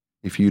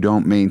If you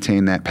don't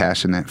maintain that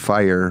passion, that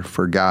fire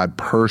for God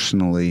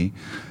personally,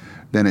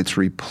 then it's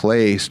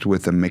replaced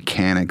with the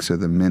mechanics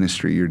of the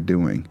ministry you're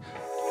doing.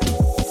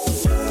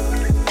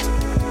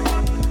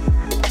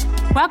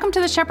 Welcome to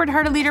the Shepherd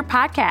Heart of Leader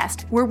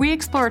podcast, where we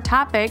explore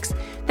topics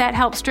that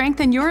help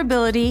strengthen your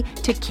ability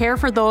to care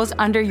for those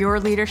under your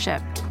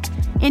leadership.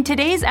 In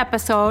today's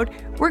episode,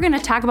 we're going to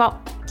talk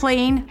about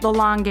playing the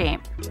long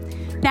game.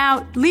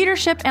 Now,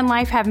 leadership and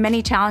life have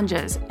many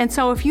challenges, and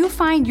so if you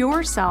find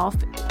yourself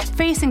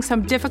facing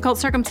some difficult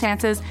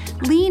circumstances,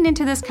 lean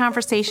into this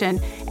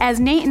conversation as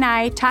Nate and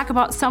I talk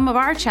about some of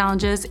our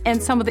challenges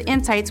and some of the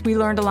insights we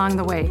learned along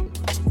the way.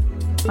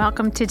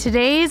 Welcome to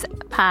today's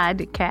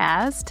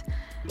podcast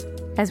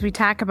as we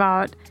talk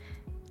about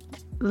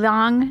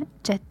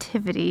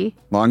longevity.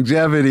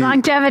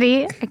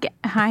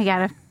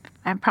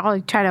 I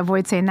probably try to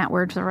avoid saying that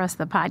word for the rest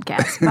of the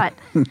podcast, but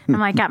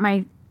I got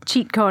my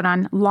cheat code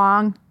on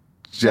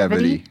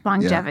longevity.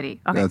 Yeah, okay.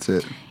 That's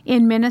it.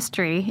 In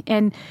ministry.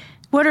 And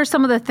what are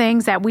some of the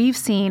things that we've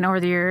seen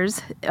over the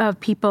years of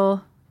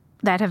people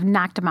that have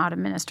knocked them out of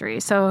ministry?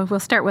 So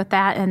we'll start with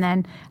that, and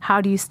then how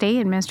do you stay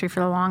in ministry for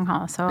the long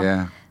haul?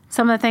 So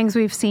some of the things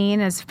we've seen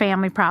is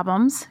family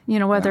problems,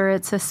 whether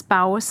it's a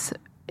spouse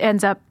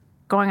ends up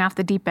going off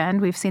the deep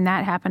end. We've seen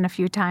that happen a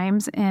few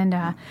times, and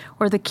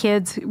or the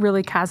kids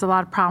really cause a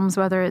lot of problems,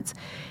 whether it's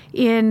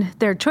in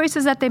their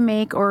choices that they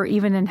make or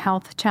even in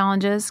health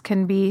challenges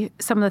can be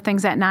some of the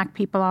things that knock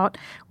people out.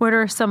 What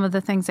are some of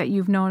the things that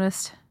you've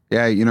noticed?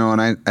 Yeah,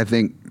 and I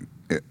think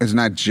it's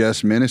not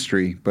just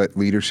ministry, but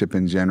leadership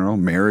in general,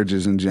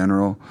 marriages in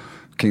general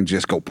can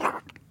just go,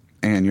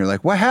 and you're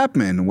like, what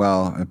happened?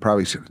 Well, it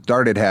probably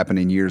started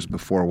happening years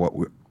before what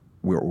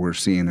we're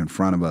seeing in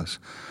front of us.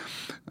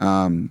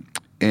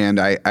 And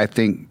I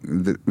think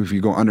that if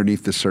you go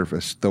underneath the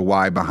surface, the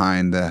why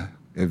behind the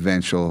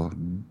eventual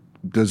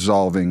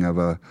dissolving of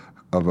a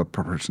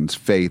person's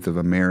faith, of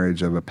a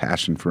marriage, of a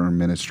passion for a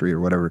ministry or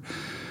whatever,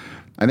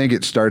 I think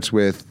it starts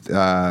with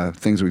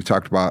things we've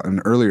talked about in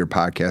earlier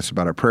podcasts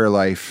about our prayer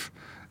life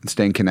and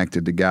staying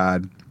connected to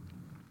God.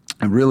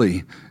 And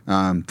really,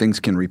 things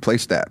can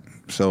replace that.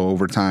 So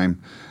over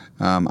time,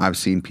 I've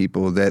seen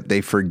people that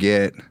they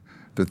forget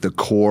that the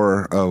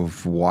core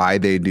of why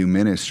they do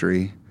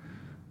ministry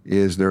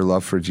is their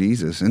love for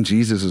Jesus. And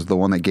Jesus is the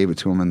one that gave it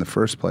to them in the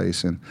first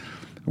place. And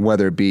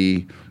whether it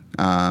be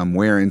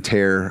wear and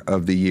tear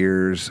of the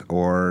years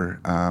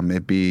or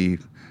it be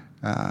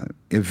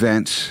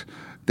events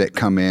that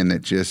come in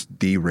that just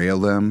derail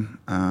them,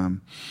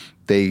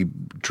 they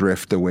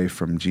drift away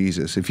from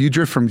Jesus. If you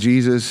drift from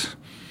Jesus,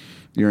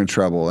 you're in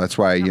trouble. That's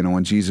why,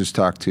 when Jesus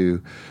talked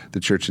to the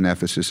church in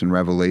Ephesus in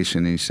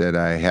Revelation, he said,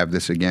 I have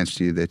this against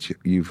you, that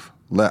you've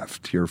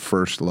left your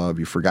first love.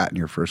 You've forgotten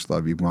your first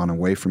love. You've gone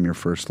away from your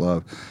first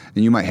love.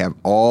 And you might have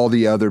all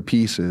the other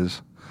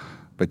pieces,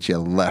 but you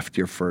left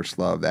your first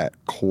love, that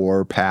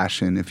core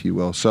passion, if you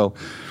will. So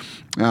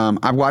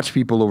I've watched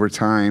people over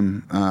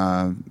time,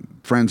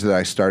 friends that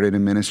I started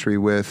in ministry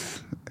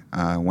with,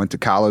 went to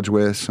college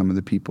with, some of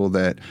the people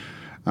that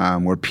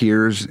were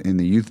peers in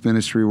the youth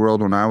ministry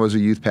world when I was a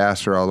youth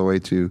pastor, all the way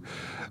to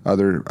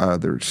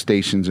other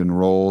stations and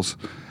roles.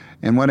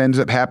 And what ends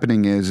up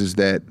happening is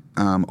that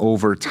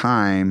over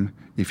time,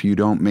 if you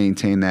don't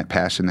maintain that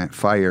passion, that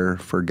fire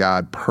for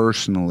God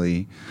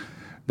personally,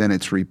 then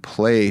it's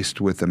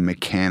replaced with the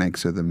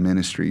mechanics of the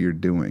ministry you're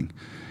doing.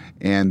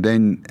 And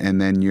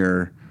then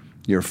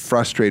you're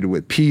frustrated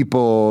with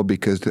people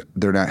because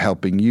they're not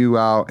helping you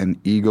out, and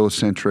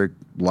egocentric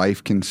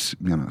life can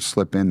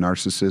slip in,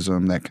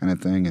 narcissism, that kind of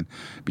thing, and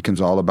it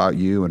becomes all about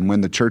you. And when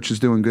the church is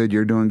doing good,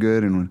 you're doing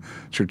good, and when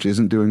church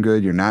isn't doing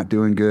good, you're not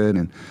doing good.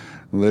 And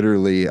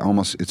literally,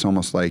 it's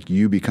almost like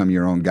you become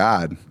your own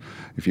God.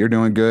 If you're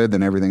doing good,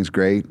 then everything's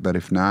great. But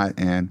if not,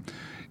 and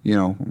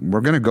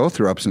we're going to go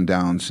through ups and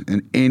downs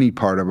in any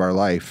part of our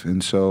life,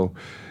 and so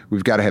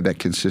we've got to have that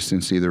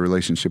consistency, the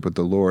relationship with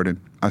the Lord. And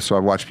so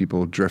I've watched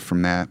people drift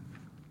from that.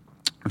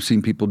 I've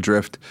seen people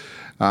drift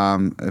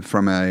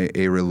from a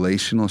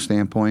relational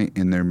standpoint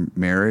in their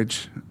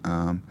marriage.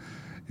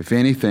 If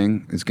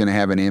anything, it's going to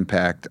have an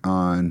impact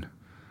on,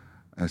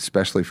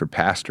 especially for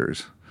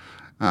pastors,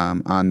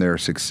 on their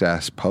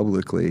success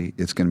publicly.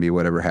 It's going to be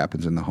whatever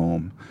happens in the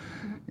home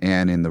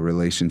and in the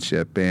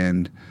relationship.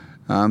 And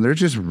they're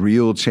just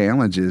real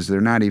challenges.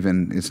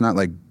 It's not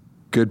like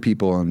good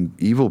people and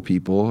evil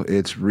people.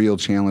 It's real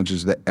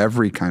challenges that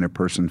every kind of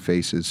person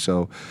faces.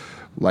 So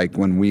like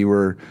when we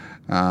were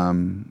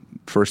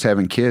first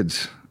having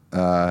kids,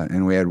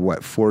 and we had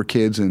 4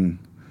 kids in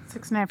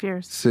 6.5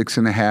 years.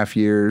 6.5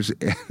 years.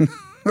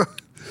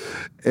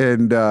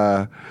 And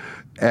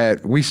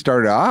we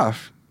started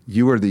off,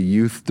 you were the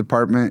youth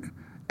department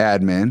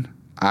admin,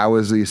 I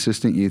was the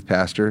assistant youth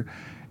pastor,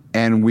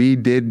 and we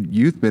did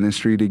youth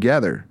ministry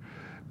together.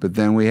 But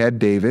then we had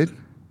David,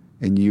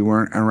 and you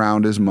weren't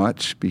around as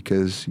much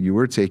because you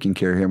were taking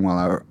care of him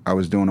while I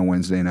was doing a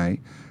Wednesday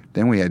night.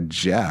 Then we had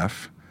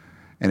Jeff,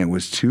 and it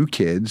was 2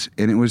 kids,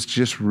 and it was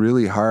just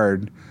really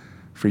hard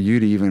for you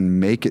to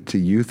even make it to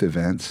youth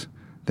events.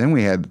 Then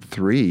we had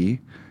 3,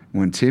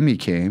 when Timmy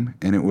came,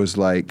 and it was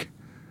like,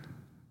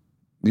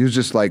 he was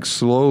just like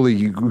slowly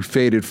you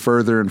faded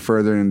further and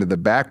further into the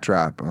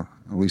backdrop.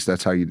 At least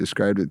that's how you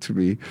described it to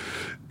me.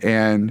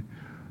 And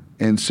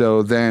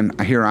so then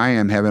here I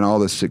am having all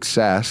this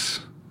success,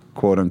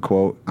 quote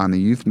unquote, on the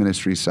youth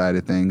ministry side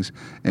of things,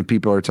 and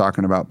people are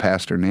talking about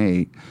Pastor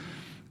Nate,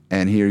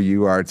 and here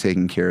you are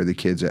taking care of the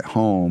kids at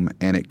home,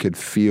 and it could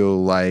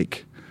feel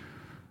like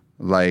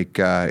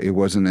it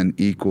wasn't an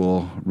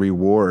equal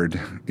reward,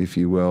 if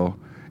you will.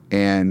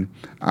 And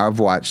I've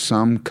watched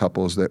some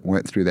couples that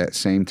went through that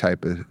same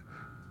type of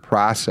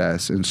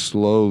process, and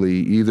slowly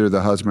either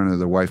the husband or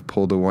the wife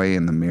pulled away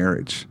in the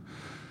marriage,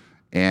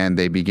 and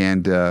they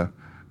began to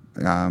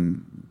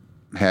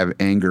have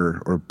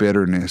anger or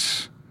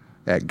bitterness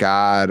at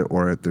God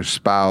or at their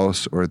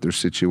spouse or at their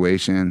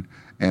situation.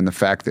 And the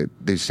fact that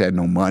they just had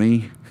no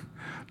money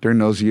during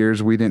those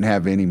years, we didn't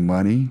have any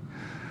money.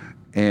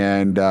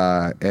 And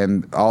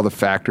all the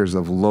factors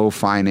of low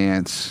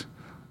finance,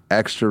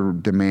 extra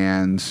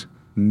demands,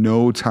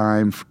 no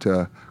time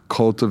to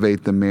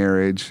cultivate the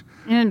marriage.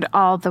 And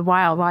all the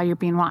while you're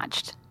being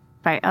watched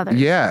by others.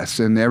 Yes,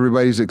 and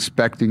everybody's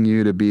expecting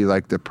you to be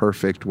like the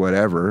perfect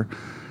whatever,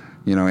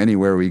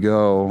 anywhere we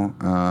go.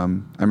 I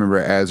remember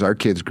as our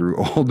kids grew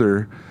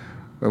older,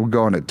 we would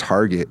go into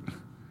Target,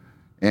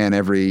 and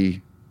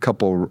every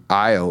couple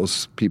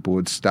aisles, people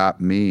would stop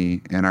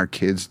me, and our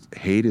kids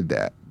hated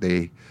that.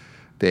 They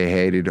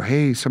hated,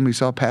 hey, somebody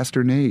saw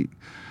Pastor Nate.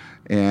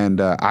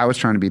 And I was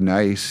trying to be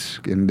nice,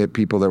 and the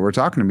people that were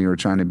talking to me were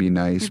trying to be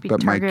nice.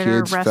 But my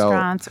kids or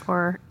restaurants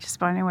or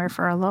just anywhere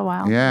for a little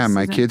while. Yeah,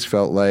 my kids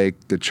felt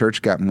like the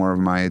church got more of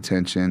my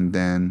attention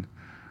than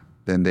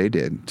they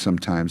did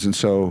sometimes. And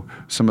so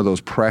some of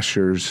those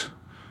pressures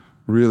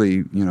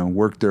really,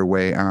 worked their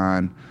way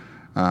on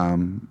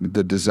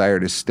the desire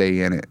to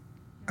stay in it.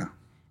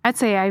 I'd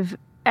say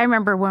I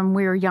remember when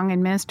we were young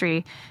in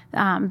ministry,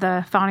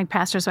 the founding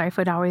pastor's wife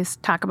would always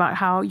talk about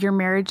how your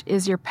marriage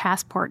is your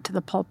passport to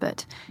the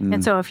pulpit.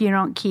 And so if you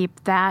don't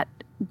keep that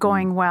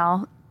going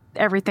well,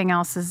 everything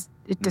else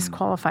it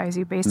disqualifies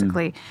you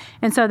basically.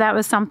 And so that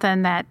was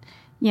something that,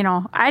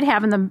 I'd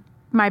have in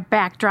my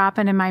backdrop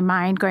and in my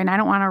mind going, I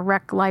don't want to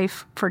wreck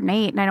life for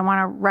Nate, and I don't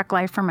want to wreck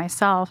life for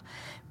myself,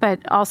 but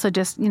also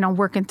just,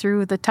 working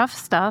through the tough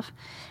stuff.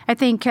 I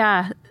think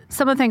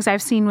some of the things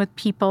I've seen with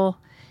people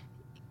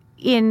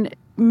in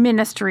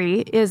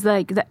ministry is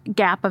like the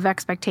gap of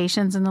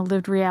expectations and the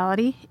lived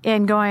reality,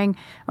 and going,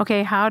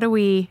 okay, how do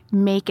we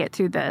make it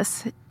through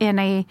this? And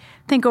I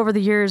think over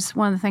the years,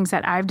 one of the things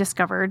that I've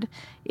discovered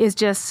is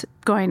just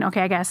going,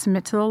 okay, I got to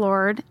submit to the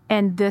Lord,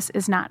 and this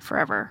is not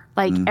forever.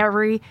 Like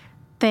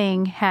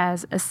everything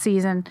has a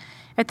season.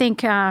 I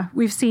think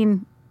we've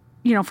seen,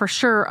 for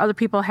sure other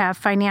people have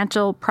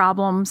financial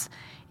problems,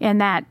 and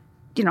that,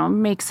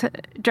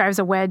 drives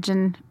a wedge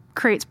and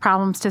creates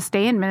problems to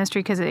stay in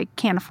ministry because they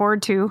can't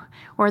afford to,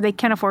 or they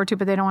can afford to,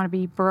 but they don't want to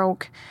be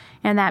broke.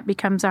 And that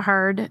becomes a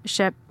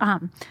hardship.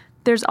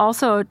 There's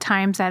also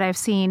times that I've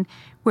seen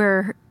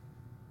where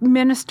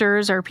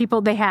ministers or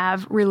people, they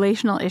have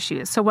relational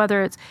issues. So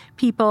whether it's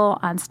people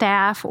on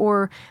staff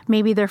or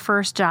maybe their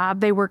first job,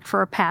 they worked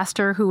for a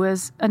pastor who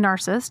was a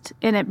narcissist,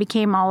 and it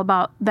became all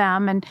about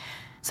them. And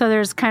so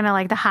there's kind of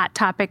like the hot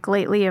topic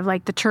lately of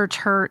like the church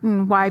hurt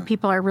and why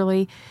people are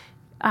really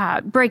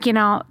breaking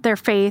out their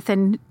faith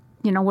and,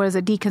 what is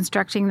it,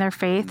 deconstructing their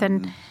faith.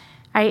 And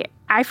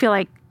I feel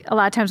like a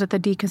lot of times with the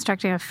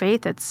deconstructing of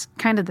faith, it's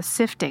kind of the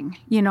sifting,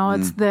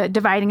 it's the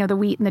dividing of the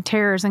wheat and the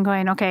tares and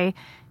going, okay,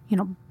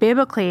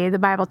 biblically, the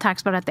Bible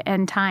talks about at the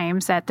end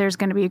times that there's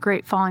going to be a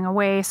great falling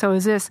away. So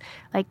is this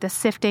like the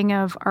sifting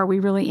of, are we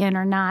really in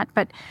or not?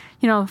 But,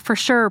 for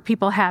sure,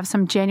 people have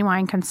some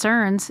genuine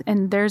concerns,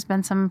 and there's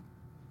been some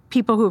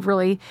people who've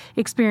really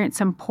experienced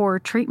some poor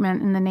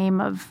treatment in the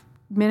name of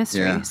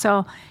ministry. Yeah.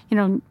 So,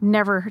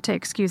 never to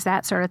excuse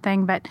that sort of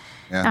thing. But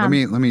let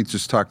me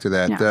just talk to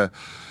that. Yeah.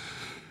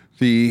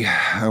 The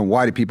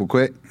why do people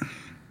quit?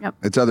 Yep.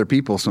 It's other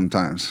people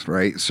sometimes,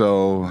 right?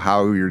 So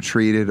how you're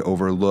treated,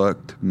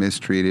 overlooked,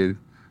 mistreated.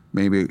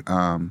 Maybe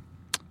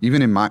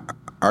even in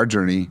our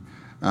journey,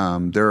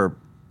 there are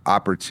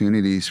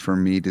opportunities for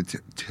me to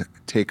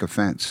take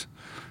offense,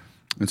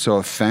 and so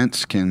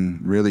offense can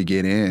really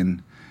get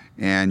in,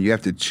 and you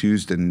have to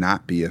choose to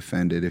not be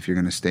offended if you're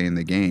going to stay in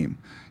the game.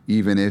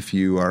 Even if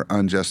you are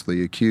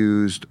unjustly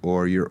accused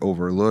or you're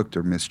overlooked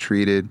or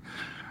mistreated.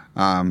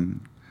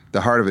 The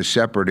heart of a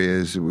shepherd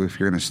is, if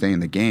you're going to stay in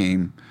the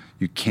game,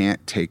 you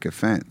can't take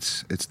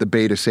offense. It's the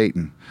bait of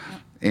Satan.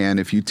 And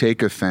if you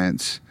take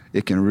offense,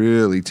 it can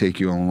really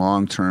take you on a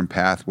long-term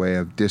pathway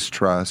of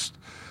distrust,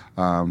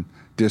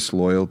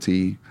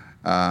 disloyalty.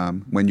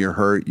 When you're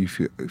hurt, you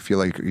feel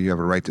like you have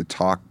a right to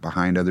talk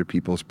behind other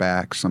people's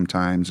backs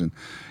sometimes. And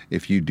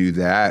if you do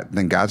that,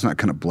 then God's not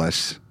going to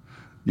bless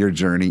your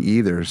journey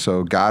either.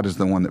 So God is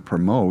the one that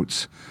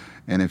promotes.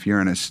 And if you're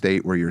in a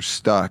state where you're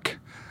stuck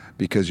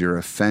because you're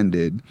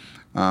offended,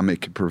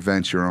 it can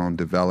prevent your own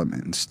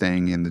development and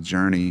staying in the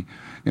journey.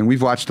 And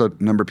we've watched a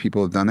number of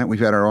people have done that. We've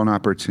had our own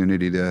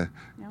opportunity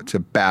to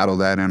battle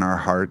that in our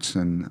hearts.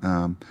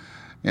 And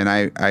And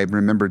I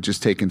remember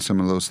just taking some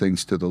of those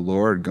things to the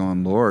Lord,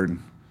 going, Lord,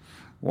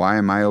 why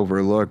am I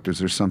overlooked? Is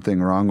there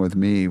something wrong with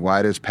me?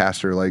 Why does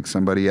pastor like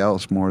somebody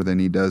else more than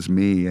he does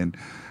me? And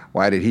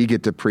why did he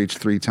get to preach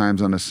 3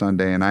 times on a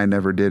Sunday and I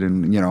never did?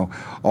 And,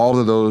 all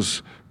of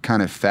those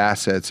kind of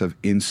facets of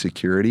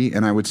insecurity.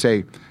 And I would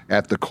say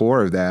at the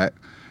core of that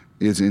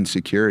is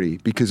insecurity,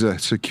 because a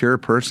secure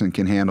person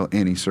can handle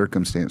any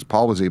circumstance.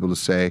 Paul was able to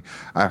say,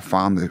 I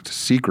found the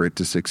secret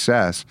to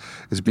success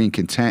is being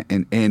content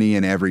in any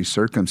and every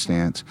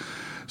circumstance.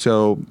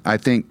 So I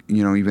think,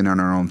 even in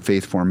our own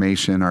faith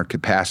formation, our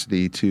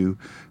capacity to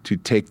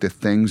take the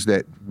things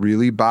that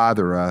really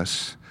bother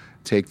us,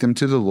 take them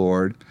to the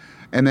Lord,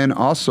 and then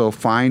also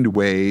find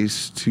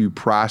ways to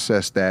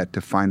process that,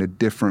 to find a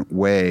different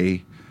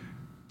way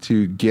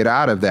to get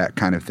out of that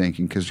kind of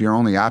thinking, because your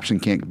only option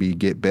can't be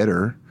get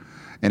bitter,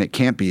 and it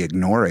can't be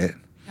ignore it.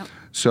 Yep.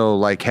 So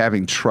like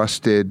having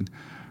trusted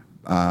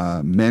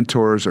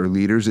mentors or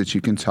leaders that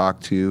you can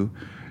talk to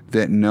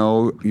that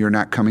know you're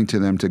not coming to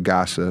them to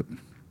gossip.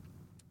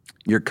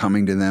 You're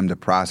coming to them to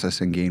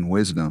process and gain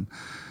wisdom.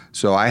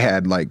 So I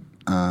had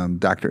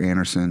Dr.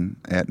 Anderson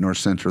at North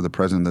Central, the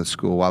president of the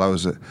school, while I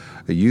was a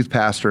youth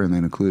pastor, and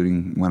then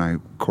including when I,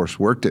 of course,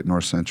 worked at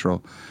North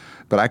Central.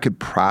 But I could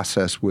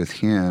process with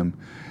him,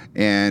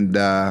 and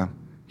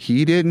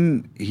he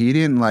didn't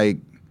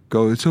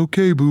go, it's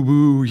okay,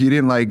 boo-boo. He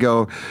didn't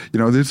go,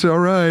 it's all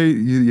right.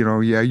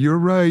 Yeah, you're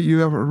right. You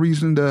have a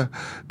reason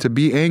to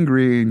be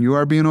angry, and you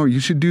are being, you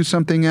should do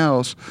something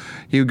else.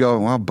 He would go,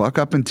 well, buck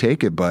up and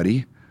take it,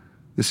 buddy.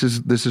 This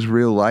is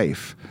real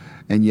life.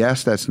 And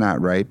yes, that's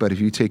not right, but if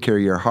you take care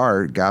of your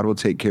heart, God will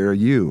take care of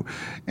you.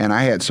 And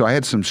I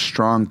had some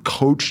strong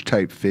coach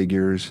type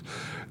figures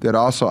that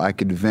also I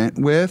could vent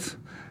with,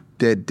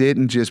 that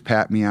didn't just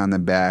pat me on the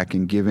back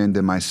and give in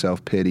to my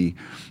self-pity,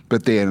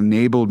 but they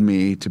enabled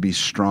me to be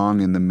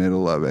strong in the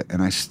middle of it,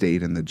 and I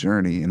stayed in the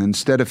journey. And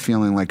instead of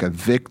feeling like a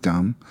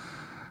victim,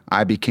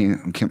 I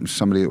became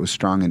somebody that was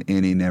strong in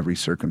any and every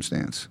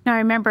circumstance. Now, I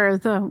remember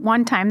the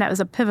one time that was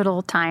a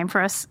pivotal time for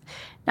us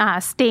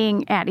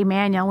staying at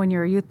Emmanuel when you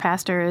were a youth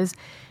pastor is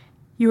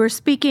you were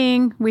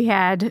speaking. We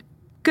had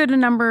good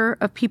number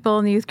of people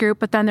in the youth group,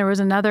 but then there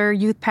was another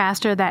youth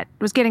pastor that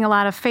was getting a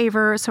lot of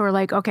favor. So we're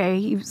like,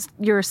 okay,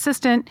 your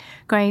assistant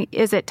going,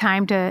 is it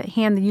time to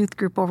hand the youth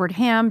group over to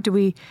him?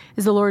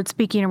 Is the Lord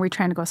speaking? Are we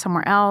trying to go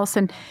somewhere else?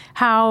 And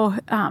how,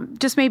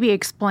 just maybe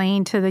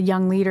explain to the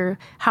young leader,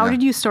 how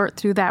did you sort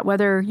through that,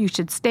 whether you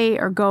should stay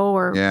or go,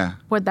 or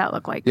what'd that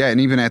look like? Yeah,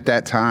 and even at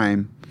that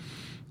time,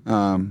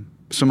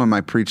 some of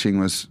my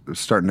preaching was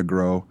starting to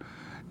grow,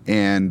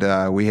 and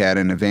we had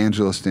an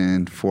evangelist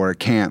in for a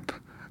camp.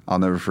 I'll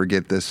never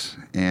forget this.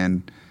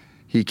 And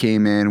he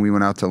came in, we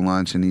went out to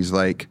lunch, and he's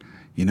like,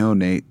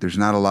 Nate, there's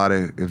not a lot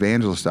of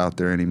evangelists out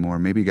there anymore.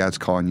 Maybe God's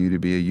calling you to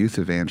be a youth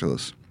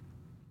evangelist.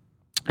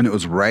 And it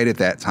was right at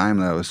that time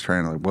that I was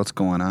trying to, what's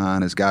going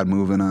on? Is God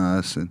moving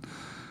us? And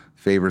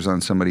favors on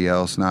somebody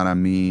else, not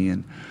on me.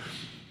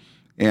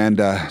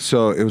 And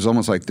so it was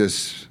almost like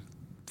this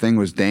thing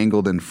was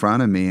dangled in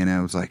front of me, and I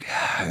was like,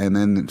 and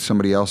then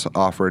somebody else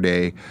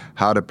offered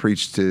how to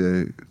preach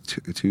to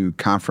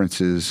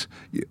conferences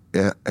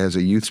as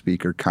a youth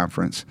speaker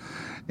conference.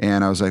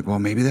 And I was like, well,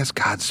 maybe that's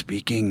God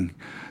speaking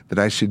that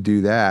I should do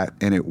that.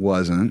 And it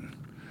wasn't.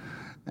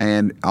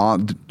 And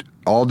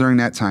all during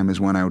that time is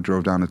when I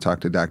drove down to talk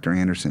to Dr.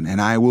 Anderson. And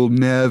I will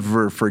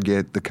never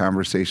forget the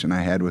conversation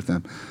I had with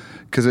him,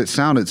 because it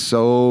sounded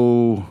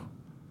so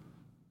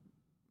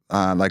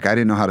like I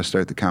didn't know how to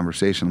start the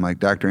conversation. I'm like,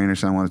 Dr.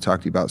 Anderson, I want to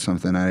talk to you about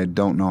something. I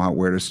don't know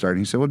where to start. And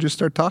he said, well, just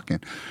start talking.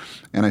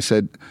 And I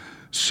said,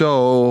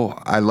 so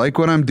I like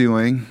what I'm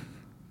doing.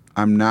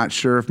 I'm not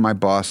sure if my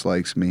boss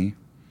likes me.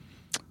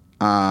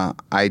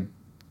 I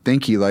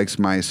think he likes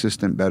my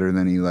assistant better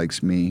than he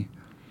likes me.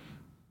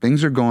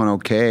 Things are going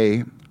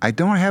okay. I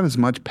don't have as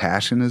much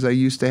passion as I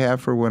used to have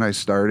for when I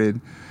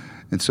started.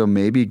 And so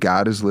maybe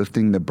God is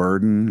lifting the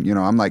burden.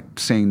 I'm like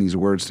saying these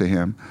words to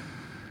him.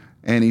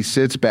 And he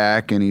sits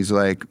back and he's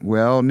like,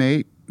 well,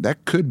 Nate,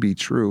 that could be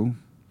true.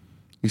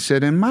 He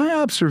said, in my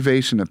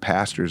observation of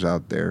pastors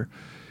out there,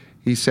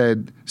 he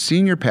said,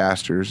 senior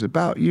pastors,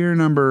 about year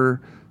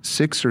number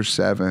 6 or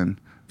 7,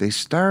 they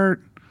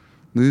start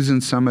losing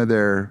some of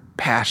their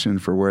passion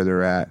for where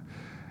they're at.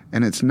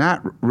 And it's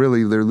not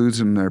really they're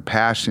losing their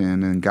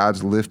passion and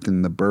God's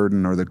lifting the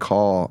burden or the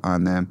call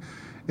on them.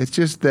 It's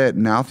just that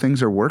now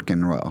things are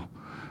working well.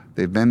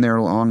 They've been there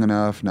long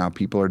enough. Now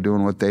people are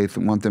doing what they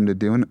want them to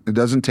do, and it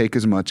doesn't take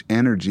as much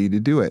energy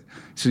to do it.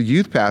 So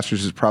youth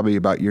pastors is probably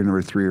about year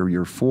number 3 or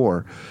year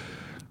 4.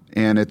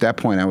 And at that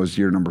point, I was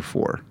year number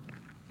 4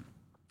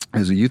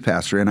 as a youth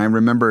pastor. And I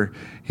remember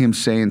him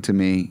saying to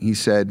me, he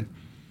said,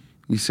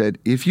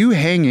 if you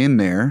hang in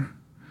there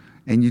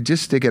and you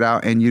just stick it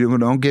out and you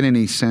don't get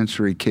any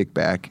sensory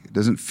kickback, it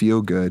doesn't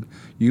feel good,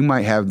 you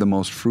might have the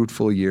most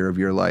fruitful year of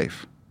your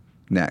life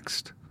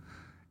next.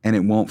 And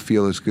it won't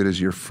feel as good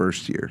as your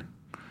first year.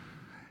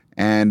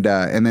 And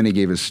then he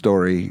gave a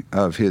story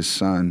of his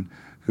son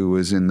who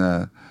was in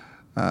the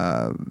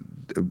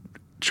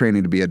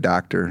training to be a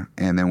doctor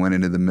and then went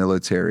into the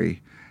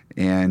military.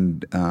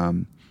 and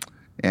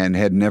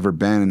had never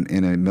been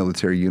in a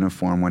military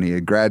uniform when he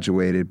had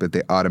graduated, but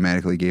they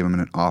automatically gave him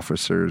an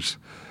officer's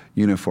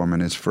uniform.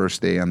 And his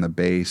first day on the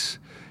base,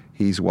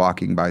 he's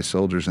walking by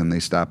soldiers and they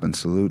stop and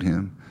salute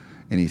him.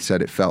 And he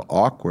said it felt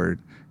awkward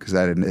because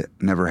that had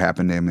never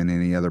happened to him in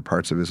any other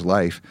parts of his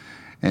life.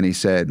 And he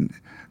said,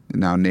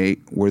 "Now,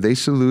 Nate, were they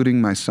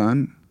saluting my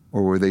son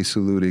or were they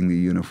saluting the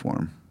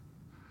uniform?"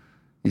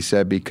 He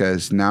said,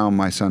 "Because now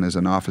my son as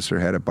an officer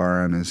had a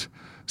bar on his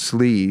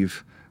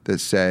sleeve that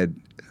said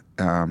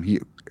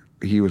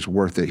he was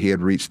worth it. He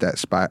had reached that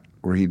spot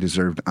where he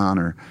deserved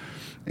honor."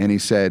 And he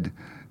said,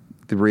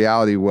 the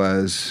reality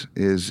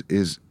is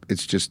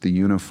it's just the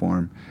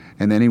uniform.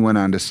 And then he went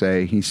on to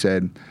say, he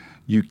said,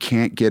 "You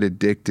can't get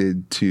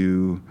addicted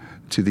to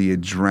the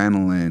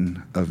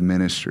adrenaline of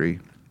ministry."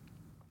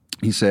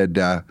 He said,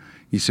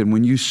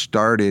 when you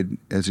started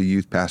as a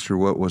youth pastor,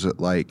 what was it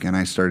like? And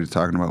I started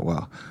talking about,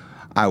 well,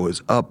 I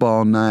was up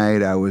all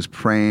night, I was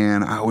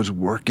praying, I was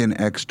working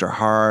extra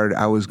hard,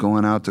 I was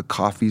going out to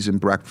coffees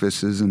and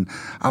breakfasts, and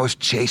I was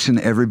chasing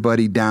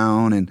everybody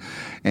down and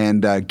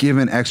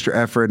giving extra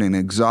effort and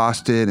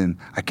exhausted, and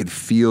I could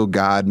feel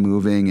God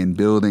moving and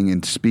building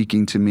and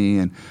speaking to me.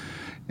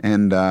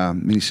 And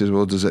he says,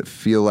 "Well, does it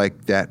feel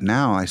like that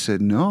now?" I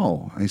said,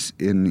 "No."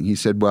 And he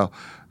said, "Well,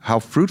 how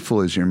fruitful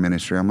is your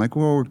ministry?" I'm like,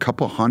 "Well, we're a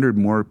couple hundred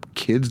more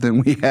kids than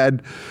we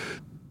had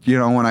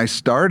when I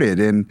started,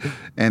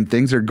 and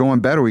things are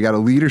going better. We got a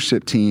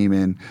leadership team,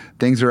 and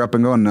things are up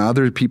and going. And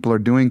other people are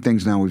doing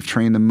things now. We've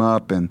trained them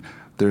up, and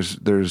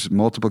there's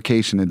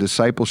multiplication and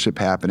discipleship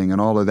happening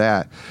and all of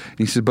that." And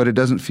he said, "But it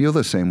doesn't feel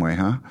the same way,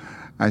 huh?"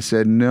 I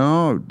said,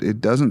 "No, it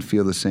doesn't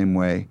feel the same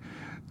way."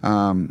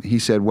 He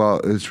said,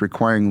 "Well, it's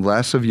requiring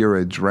less of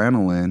your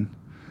adrenaline,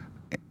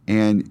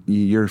 and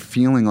you're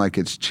feeling like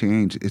it's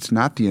changed. It's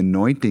not the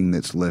anointing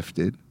that's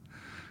lifted.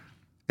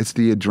 It's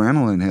the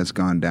adrenaline has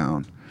gone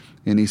down."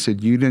 And he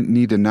said, "You didn't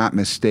need to not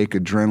mistake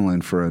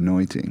adrenaline for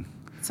anointing."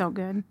 So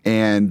good.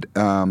 And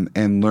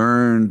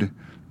learned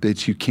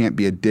that you can't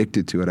be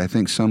addicted to it. I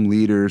think some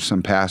leaders,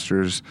 some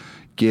pastors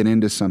get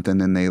into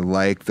something and they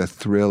like the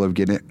thrill of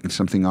getting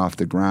something off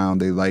the ground.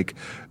 They like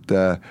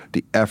the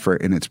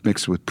effort, and it's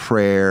mixed with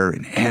prayer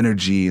and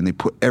energy, and they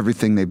put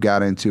everything they've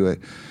got into it.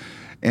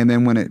 And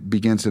then when it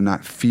begins to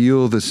not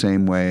feel the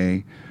same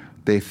way,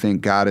 they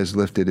think God has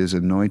lifted his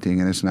anointing,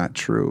 and it's not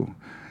true.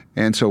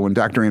 And so when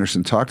Dr.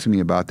 Anderson talked to me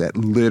about that,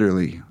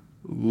 literally,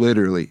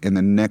 in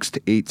the next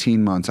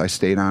 18 months, I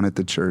stayed on at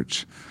the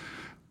church.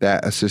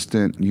 That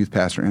assistant youth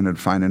pastor ended up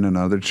finding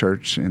another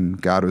church, and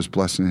God was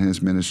blessing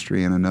his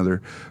ministry in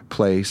another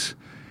place,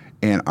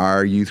 and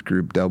our youth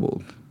group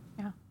doubled.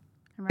 Yeah.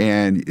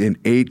 And in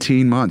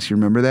 18 months, you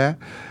remember that?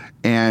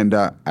 And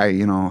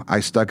I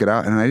stuck it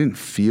out, and I didn't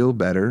feel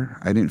better.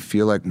 I didn't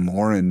feel like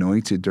more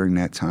anointed during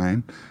that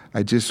time.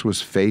 I just was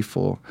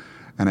faithful,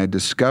 and I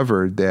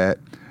discovered that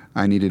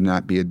I needed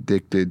not be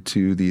addicted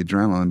to the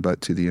adrenaline, but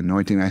to the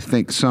anointing. I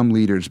think some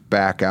leaders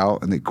back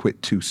out and they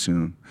quit too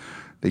soon.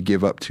 They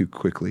give up too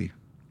quickly.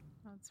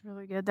 That's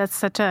really good. That's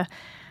such a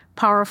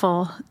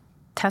powerful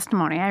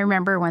testimony. I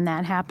remember when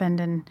that happened,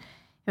 and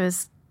it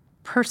was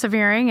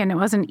persevering, and it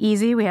wasn't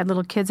easy. We had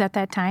little kids at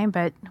that time,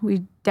 but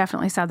we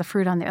definitely saw the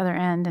fruit on the other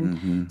end.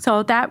 And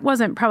so that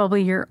wasn't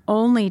probably your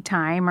only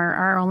time or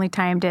our only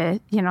time to,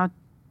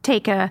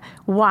 take a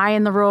Y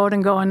in the road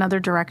and go another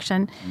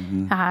direction.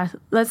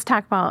 Let's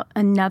talk about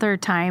another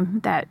time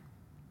that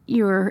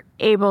you were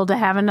able to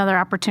have another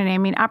opportunity. I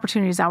mean,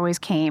 opportunities always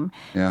came,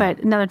 but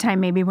another time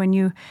maybe when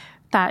you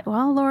thought,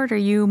 well, Lord, are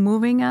you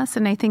moving us?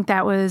 And I think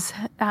that was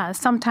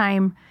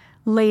sometime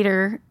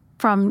later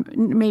from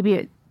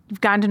maybe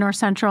you've gone to North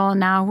Central, and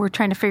now we're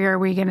trying to figure, are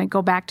we going to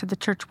go back to the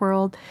church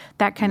world,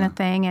 that kind of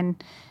thing.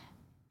 And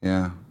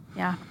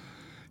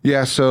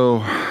Yeah, so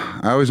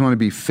I always want to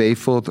be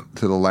faithful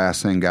to the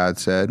last thing God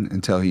said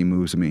until he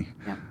moves me.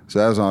 Yep. So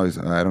that was always,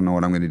 I don't know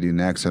what I'm going to do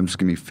next. I'm just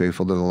going to be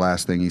faithful to the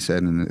last thing he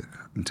said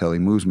until he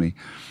moves me.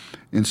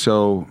 And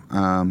so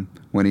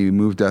when he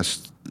moved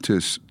us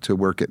to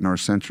work at North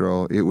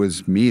Central, it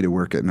was me to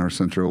work at North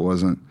Central. It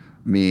wasn't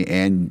me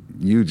and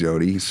you,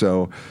 Jodi.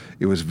 So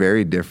it was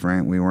very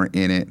different. We weren't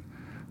in it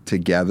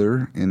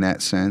together in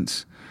that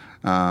sense.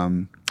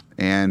 And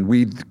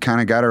we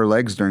kind of got our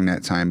legs during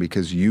that time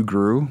because you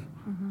grew.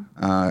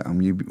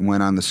 You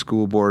went on the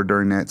school board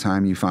during that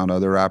time. You found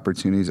other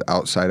opportunities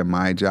outside of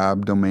my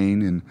job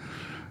domain, and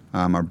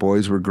our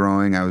boys were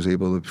growing. I was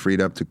able to freed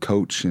up to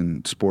coach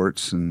in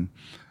sports and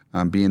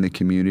be in the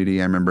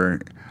community. I remember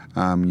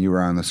you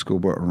were on the school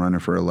board running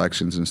for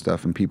elections and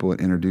stuff, and people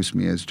would introduce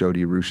me as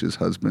Jodi Ruch's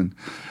husband.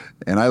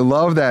 And I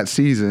loved that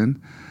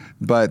season,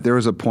 but there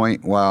was a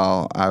point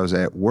while I was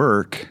at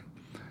work,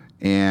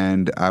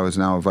 and I was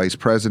now a vice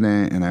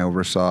president, and I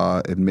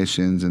oversaw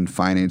admissions and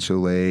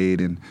financial aid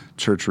and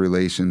church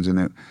relations,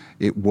 and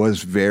it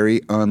was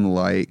very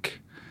unlike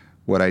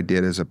what I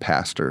did as a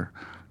pastor.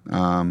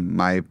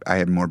 I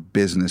had more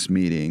business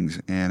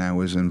meetings, and I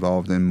was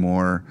involved in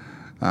more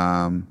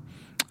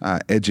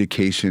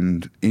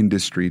education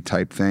industry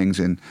type things.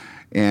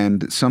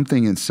 And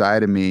something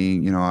inside of me,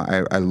 you know,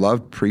 I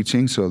love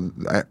preaching, so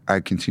I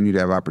continue to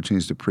have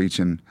opportunities to preach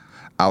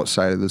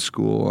outside of the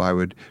school. I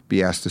would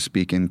be asked to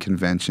speak in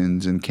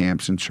conventions and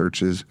camps and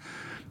churches.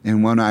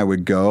 And when I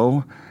would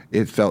go,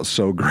 it felt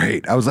so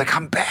great. I was like,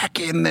 I'm back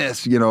in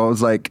this. You know, I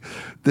was like,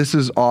 this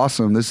is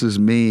awesome. This is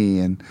me.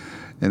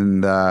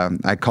 And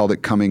I called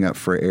it coming up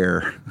for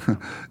air.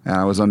 And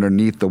I was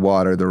underneath the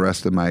water the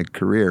rest of my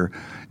career.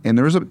 And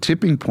there was a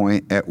tipping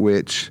point at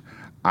which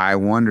I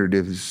wondered,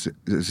 is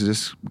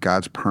this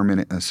God's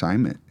permanent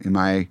assignment? Am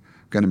I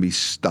going to be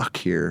stuck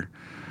here?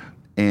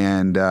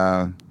 And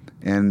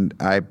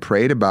I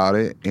prayed about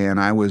it, and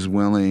I was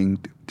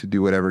willing to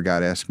do whatever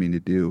God asked me to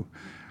do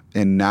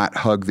and not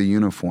hug the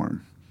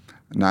uniform,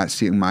 not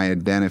seeing my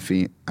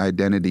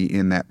identity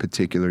in that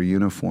particular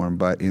uniform,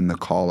 but in the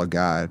call of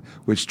God,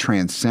 which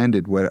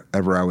transcended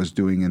whatever I was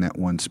doing in that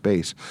one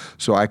space.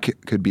 So I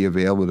could be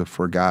available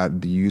for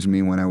God to use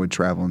me when I would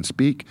travel and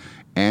speak,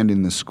 and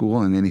in the school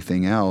and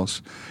anything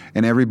else.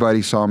 And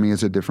everybody saw me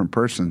as a different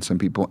person. Some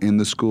people in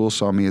the school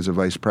saw me as a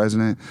vice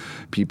president.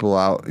 People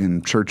out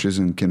in churches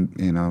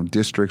and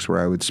districts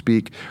where I would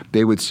speak,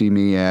 they would see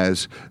me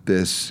as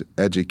this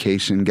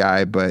education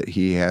guy, but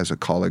he has a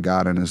call of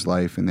God in his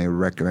life, and they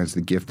recognize the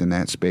gift in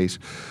that space.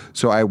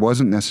 So I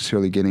wasn't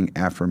necessarily getting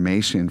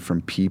affirmation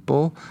from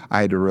people.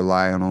 I had to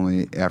rely on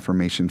only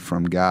affirmation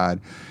from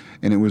God.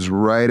 And it was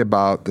right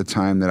about the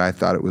time that I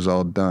thought it was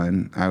all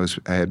done. I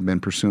had been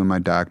pursuing my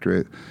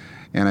doctorate,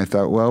 and I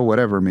thought, well,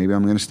 whatever, maybe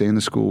I'm going to stay in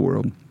the school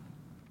world.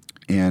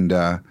 And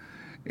I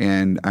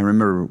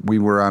remember we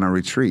were on a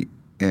retreat,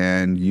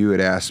 and you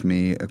had asked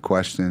me a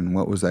question.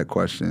 What was that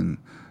question?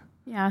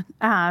 Yeah,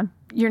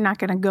 you're not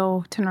going to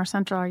go to North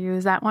Central, are you?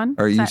 Is that one?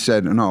 Or you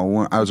said,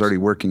 no, I was already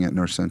working at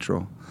North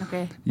Central.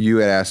 Okay. You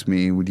had asked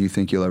me, do you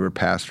think you'll ever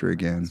pastor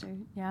again?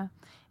 Yeah.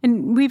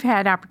 And we've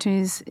had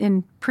opportunities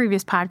in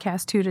previous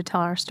podcasts, too, to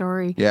tell our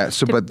story. Yeah,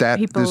 this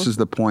is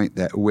the point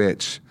at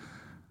which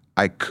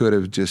I could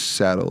have just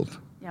settled.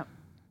 Yep.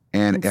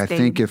 And I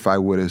think if I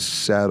would have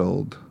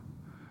settled,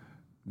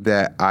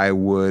 that I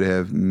would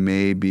have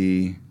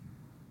maybe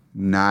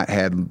not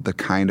had the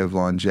kind of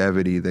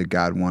longevity that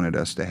God wanted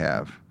us to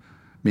have.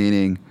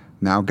 Meaning,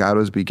 now God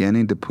was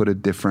beginning to put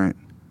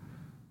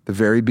the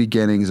very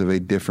beginnings of a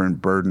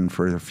different burden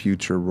for a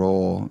future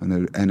role, and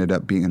it ended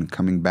up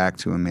coming back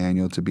to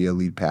Emmanuel to be a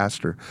lead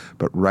pastor.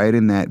 But right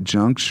in that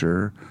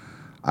juncture,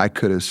 I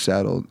could have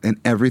settled, and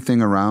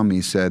everything around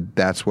me said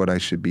that's what I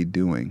should be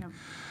doing. Yep.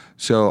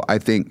 So I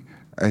think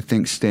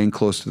staying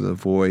close to the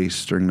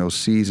voice during those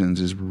seasons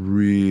is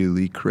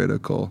really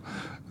critical.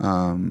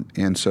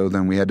 And so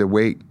then we had to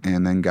wait,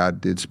 and then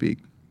God did speak.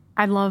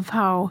 I love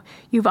how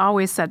you've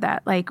always said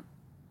that, like,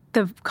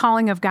 the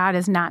calling of God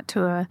is not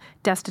to a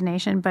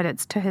destination, but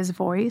it's to his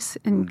voice.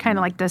 And kind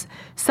of like this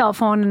cell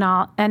phone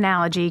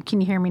analogy,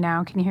 can you hear me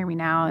now? Can you hear me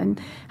now? And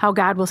how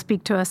God will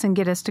speak to us and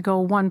get us to go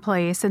one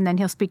place, and then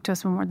he'll speak to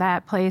us when we're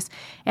that place.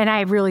 And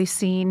I've really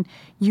seen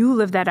you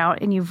live that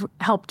out, and you've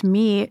helped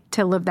me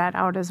to live that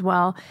out as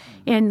well.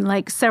 And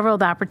like several of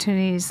the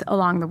opportunities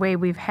along the way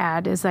we've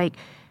had is like,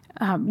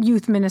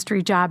 youth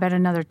ministry job at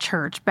another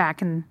church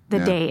back in the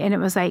day. And it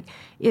was like,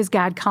 is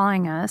God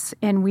calling us?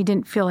 And we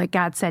didn't feel like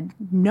God said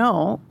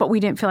no, but we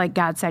didn't feel like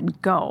God said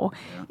go.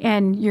 Yeah.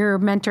 And your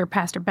mentor,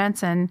 Pastor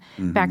Benson,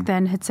 back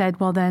then had said,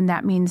 well, then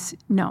that means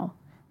no.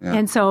 Yeah.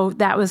 And so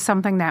that was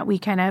something that we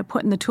kind of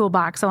put in the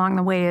toolbox along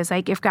the way, is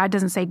like, if God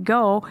doesn't say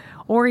go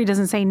or he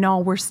doesn't say no,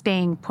 we're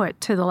staying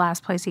put to the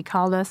last place he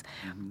called us.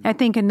 I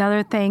think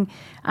another thing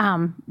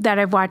that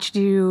I've watched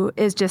you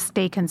is just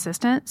stay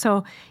consistent.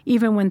 So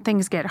even when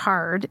things get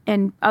hard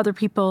and other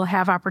people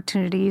have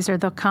opportunities, or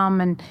they'll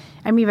come, and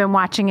I'm even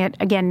watching it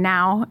again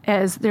now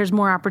as there's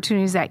more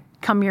opportunities that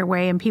come your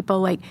way, and people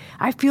like,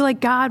 I feel like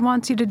God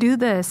wants you to do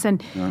this.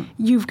 And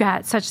you've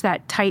got such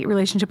that tight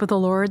relationship with the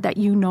Lord that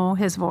you know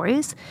his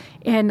voice.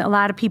 And a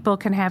lot of people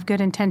can have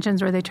good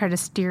intentions where they try to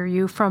steer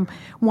you from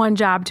one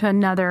job to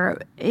another,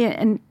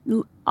 and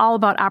all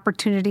about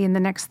opportunity in the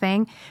next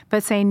thing,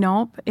 but say,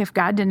 nope, if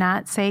God did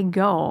not say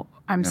go,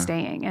 I'm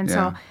staying. And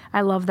so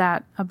I love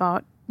that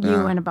about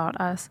you and about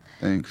us.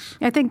 Thanks.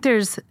 I think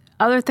there's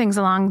other things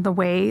along the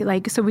way.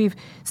 Like, so we've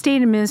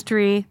stayed in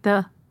ministry,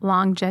 the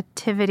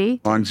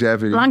longevity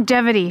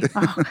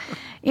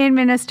in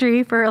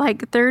ministry for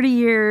like 30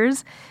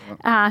 years.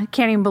 Can't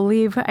even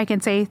believe I can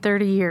say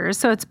 30 years.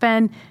 So it's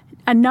been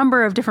a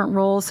number of different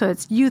roles. So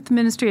it's youth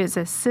ministry as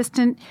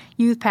assistant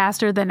youth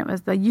pastor, then it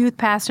was the youth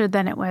pastor,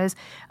 then it was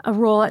a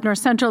role at North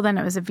Central, then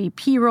it was a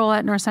VP role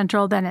at North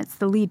Central, then it's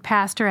the lead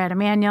pastor at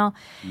Emmanuel.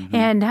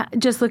 And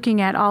just looking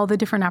at all the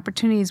different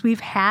opportunities, we've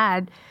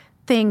had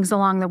things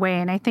along the way.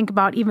 And I think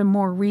about even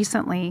more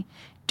recently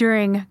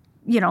during,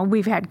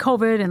 we've had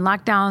COVID and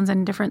lockdowns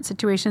and different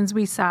situations.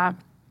 We saw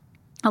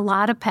a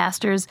lot of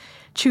pastors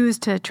choose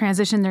to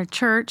transition their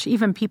church,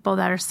 even people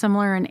that are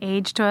similar in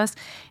age to us.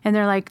 And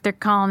they're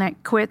calling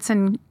it quits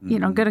and,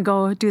 going to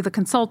go do the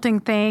consulting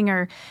thing,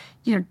 or,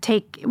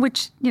 take,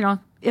 which,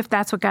 if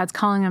that's what God's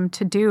calling them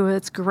to do,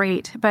 it's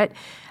great. But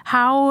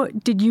how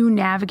did you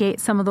navigate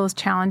some of those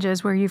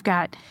challenges where you've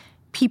got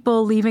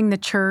people leaving the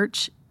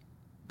church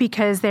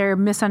because they're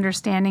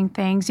misunderstanding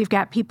things? You've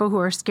got people who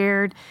are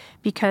scared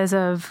because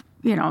of,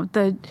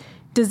 the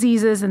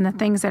diseases and the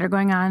things that are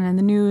going on in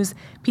the news,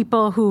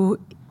 people who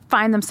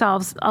find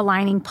themselves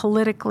aligning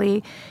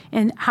politically.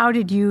 And how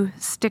did you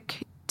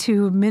stick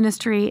to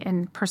ministry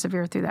and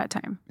persevere through that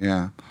time?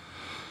 Yeah.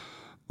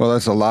 Well,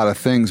 that's a lot of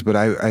things, but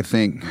I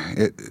think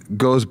it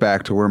goes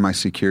back to where my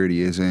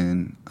security is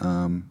in.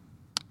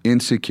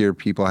 Insecure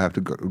people have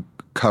to go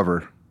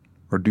cover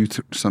or do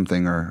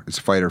something, or it's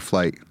fight or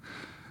flight.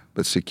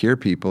 But secure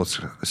people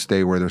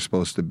stay where they're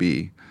supposed to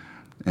be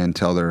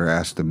until they're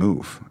asked to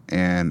move.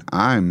 And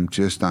I'm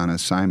just on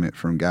assignment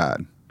from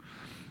God.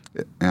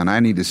 And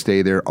I need to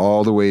stay there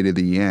all the way to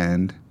the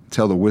end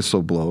until the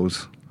whistle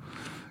blows,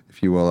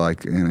 if you will,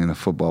 like in a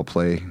football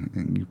play,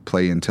 and you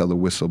play until the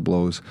whistle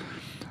blows.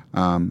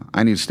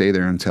 I need to stay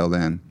there until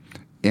then.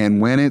 And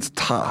when it's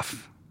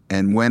tough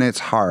and when it's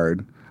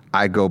hard,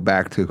 I go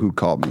back to who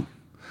called me,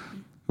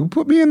 who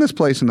put me in this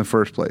place in the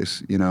first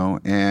place,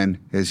 and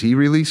has he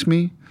released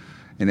me?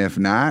 And if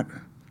not,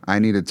 I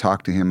need to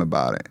talk to him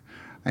about it.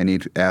 I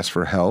need to ask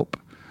for help.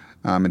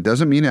 It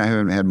doesn't mean I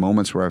haven't had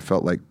moments where I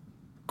felt like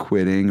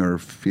quitting or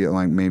feel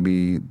like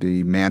maybe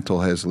the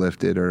mantle has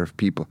lifted, or if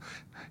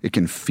it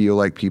can feel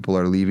like people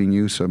are leaving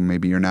you, so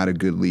maybe you're not a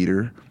good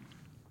leader.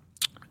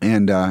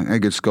 And I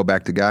just go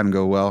back to God and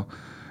go, well,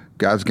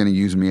 God's going to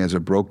use me as a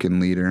broken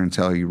leader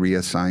until he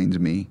reassigns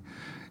me,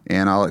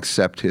 and I'll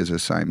accept his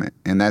assignment.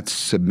 And that's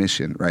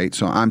submission, right?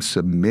 So I'm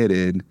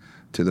submitted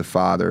to the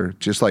Father,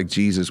 just like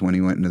Jesus when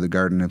he went into the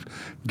Garden of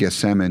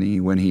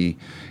Gethsemane, when he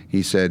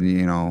said,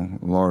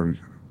 Lord,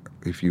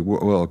 if you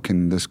will,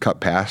 can this cup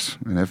pass?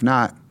 And if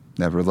not,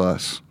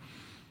 nevertheless,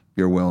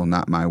 your will,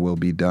 not my will,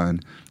 be done.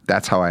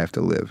 That's how I have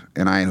to live.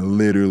 And I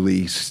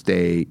literally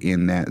stay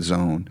in that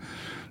zone.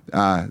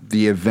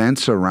 The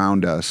events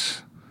around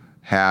us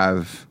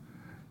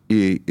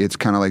it's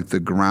kind of like the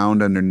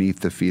ground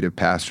underneath the feet of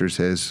pastors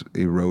has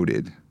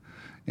eroded,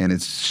 and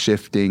it's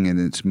shifting and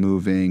it's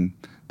moving.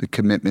 The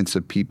commitments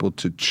of people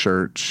to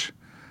church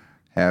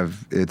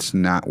it's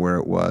not where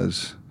it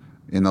was.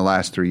 In the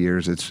last 3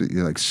 years, it's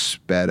like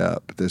sped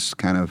up, this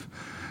kind of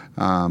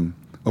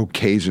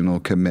occasional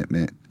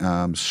commitment,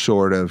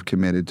 sort of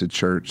committed to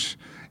church.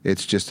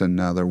 It's just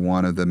another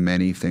one of the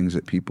many things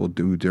that people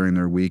do during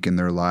their week and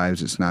their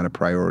lives. It's not a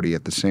priority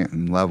at the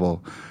same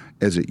level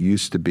as it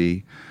used to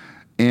be.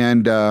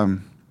 And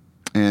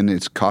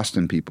it's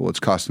costing people. It's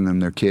costing them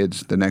their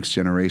kids, the next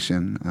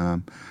generation.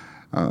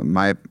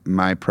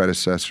 My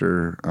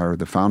predecessor, or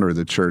the founder of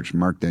the church,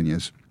 Mark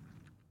Denyes,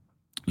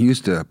 he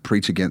used to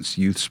preach against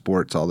youth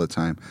sports all the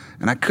time.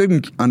 And I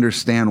couldn't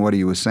understand what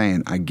he was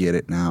saying. I get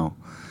it now,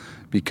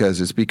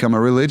 because it's become a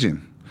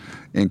religion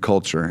in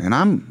culture. And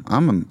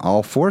I'm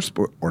all for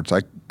sports.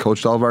 I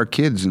coached all of our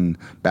kids in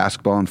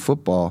basketball and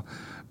football,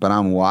 but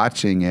I'm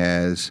watching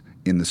as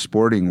in the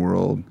sporting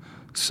world,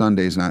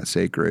 Sunday's not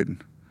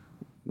sacred,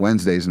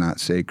 Wednesday's not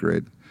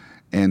sacred.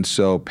 And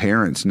so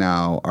parents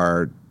now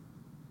are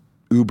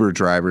Uber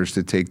drivers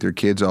to take their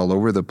kids all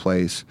over the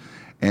place.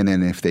 And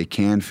then if they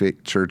can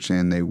fit church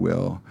in, they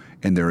will.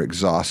 And they're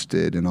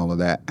exhausted and all of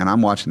that. And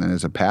I'm watching that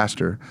as a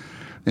pastor.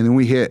 And then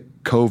we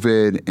hit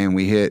COVID, and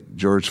we hit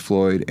George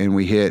Floyd, and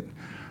we hit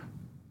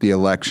the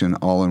election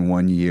all in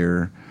 1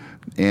 year.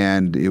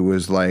 And it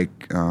was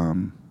like,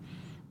 it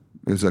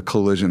was a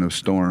collision of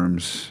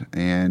storms.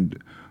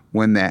 And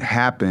when that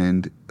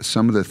happened,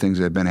 some of the things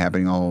that had been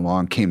happening all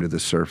along came to the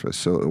surface.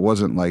 So it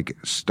wasn't like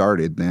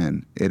started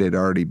then. It had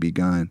already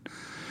begun.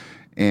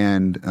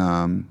 And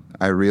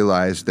I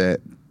realized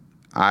that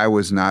I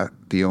was not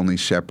the only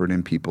shepherd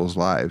in people's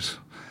lives.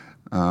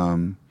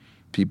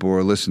 People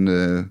were listening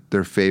to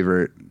their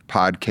favorite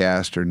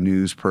podcast or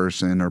news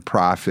person or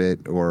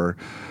prophet or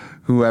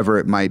whoever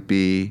it might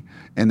be,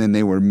 and then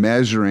they were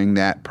measuring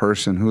that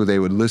person who they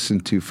would listen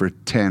to for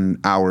 10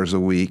 hours a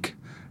week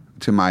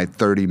to my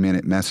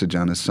 30-minute message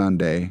on a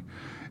Sunday.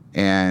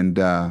 And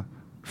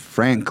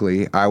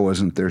frankly, I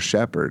wasn't their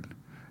shepherd.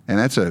 And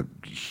that's a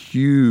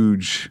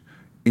huge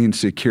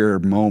insecure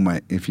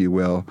moment, if you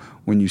will,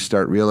 when you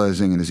start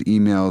realizing, and as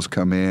emails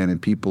come in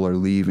and people are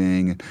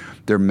leaving, and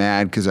they're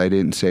mad because I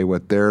didn't say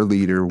what their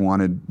leader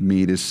wanted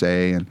me to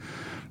say. And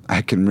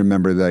I can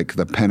remember like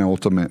the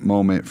penultimate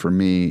moment for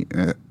me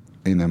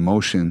in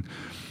emotion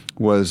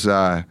was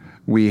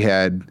we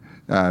had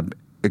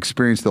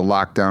experienced the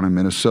lockdown in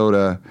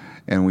Minnesota,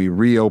 and we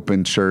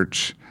reopened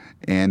church,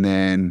 and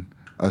then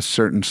a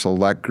certain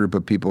select group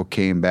of people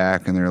came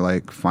back, and they're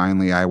like,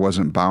 finally, I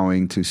wasn't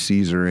bowing to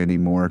Caesar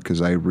anymore because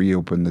I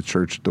reopened the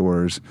church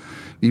doors,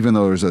 even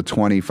though there was a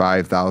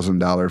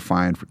 $25,000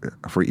 fine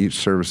for each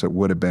service that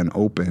would have been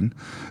open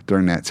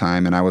during that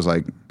time. And I was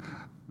like,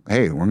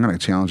 hey, we're going to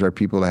challenge our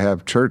people to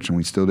have church, and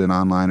we still did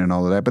online and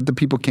all of that. But the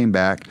people came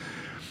back,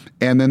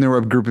 and then there were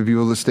a group of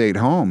people that stayed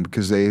home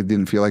because they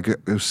didn't feel like it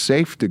was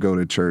safe to go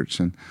to church.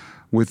 And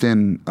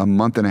within a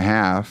month and a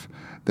half,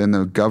 then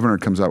the governor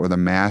comes out with a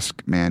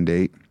mask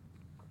mandate,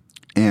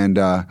 And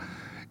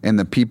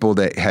the people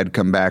that had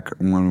come back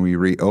when we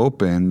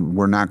reopened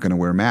were not going to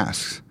wear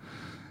masks.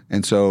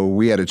 And so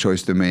we had a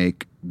choice to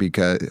make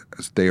because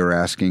they were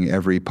asking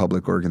every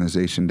public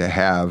organization to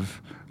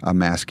have a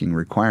masking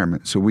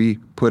requirement. So we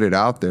put it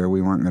out there.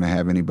 We weren't going to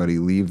have anybody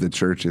leave the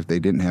church if they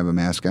didn't have a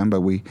mask on,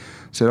 but we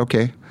said,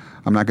 okay,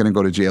 I'm not going to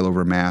go to jail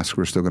over masks.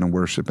 We're still going to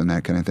worship and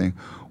that kind of thing.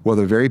 Well,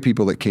 the very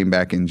people that came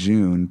back in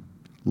June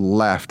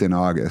left in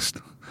August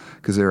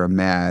because they were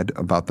mad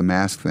about the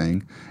mask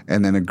thing.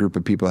 And then a group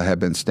of people that had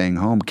been staying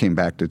home came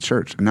back to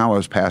church. Now I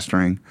was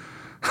pastoring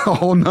a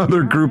whole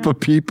nother group of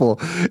people.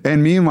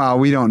 And meanwhile,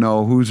 we don't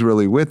know who's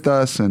really with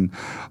us and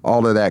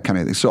all of that kind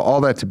of thing. So all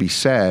that to be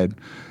said,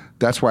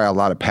 that's why a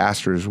lot of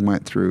pastors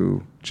went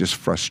through just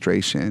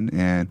frustration.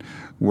 And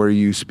were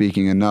you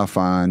speaking enough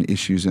on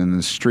issues in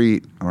the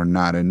street or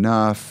not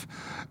enough?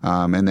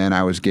 And then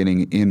I was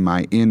getting in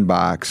my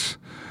inbox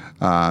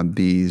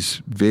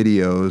these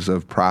videos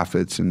of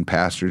prophets and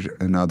pastors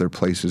in other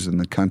places in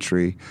the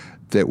country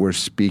that were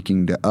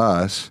speaking to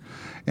us.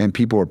 And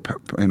people were,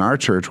 in our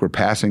church were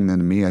passing them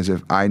to me as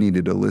if I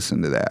needed to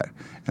listen to that.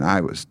 And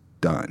I was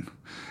done.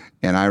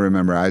 And I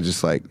remember I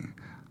just like,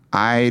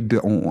 I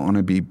don't want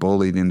to be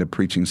bullied into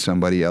preaching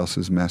somebody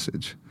else's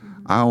message.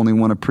 I only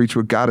want to preach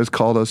what God has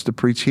called us to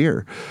preach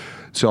here.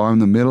 So in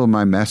the middle of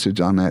my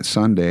message on that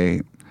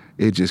Sunday,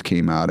 it just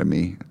came out of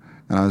me.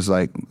 And I was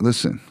like,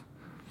 listen,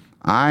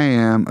 I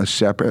am a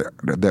shepherd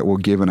that will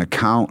give an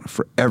account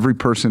for every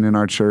person in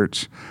our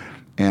church.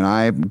 And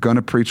I'm going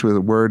to preach with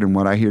a word and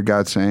what I hear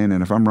God saying.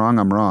 And if I'm wrong,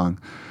 I'm wrong.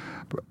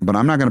 But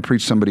I'm not going to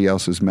preach somebody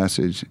else's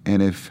message.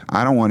 And if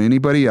I don't want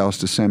anybody else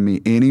to send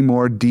me any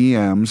more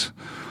DMs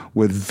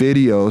with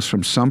videos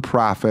from some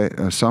prophet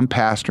or some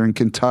pastor in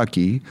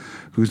Kentucky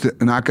who's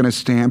not going to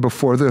stand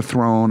before the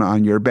throne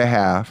on your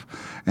behalf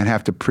and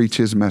have to preach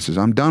his message.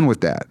 I'm done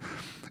with that.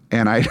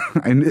 And I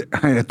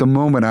at the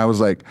moment, I was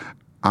like,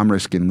 I'm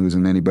risking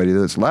losing anybody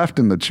that's left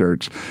in the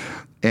church.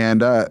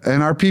 And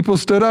our people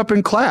stood up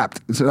and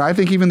clapped. So I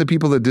think even the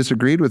people that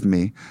disagreed with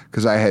me,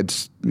 because I had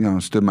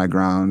stood my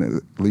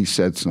ground, at least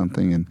said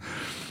something.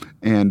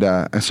 And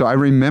so I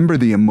remember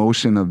the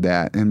emotion of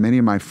that. And many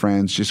of my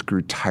friends just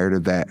grew tired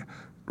of that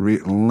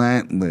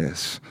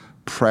relentless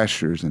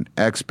pressures and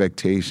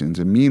expectations.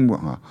 And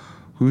meanwhile,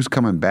 who's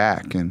coming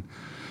back? And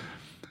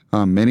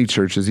many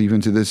churches,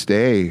 even to this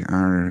day,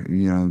 are,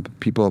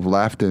 people have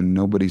left and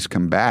nobody's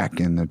come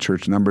back. And the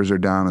church numbers are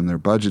down and their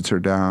budgets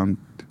are down.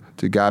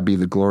 To God be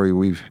the glory.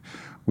 We've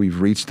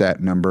reached that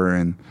number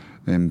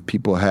and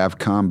people have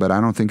come, but I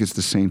don't think it's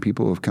the same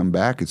people who have come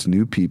back. It's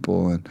new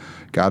people, and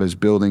God is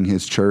building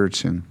his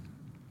church. And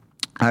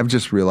I've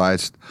just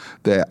realized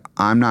that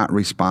I'm not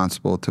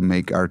responsible to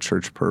make our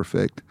church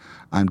perfect.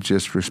 I'm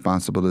just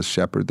responsible to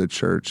shepherd the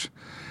church.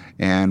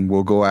 And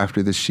we'll go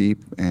after the sheep,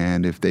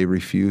 and if they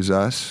refuse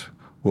us,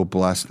 we'll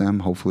bless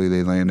them. Hopefully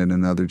they land in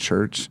another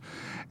church.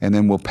 And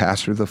then we'll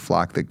pastor the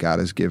flock that God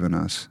has given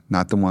us,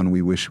 not the one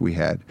we wish we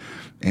had.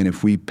 And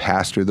if we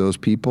pastor those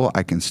people,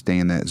 I can stay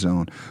in that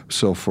zone.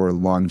 So for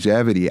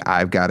longevity,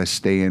 I've got to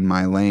stay in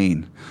my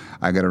lane.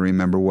 I got to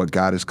remember what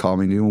God has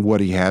called me to do and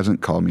what he hasn't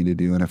called me to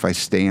do. And if I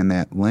stay in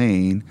that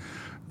lane,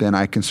 then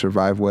I can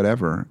survive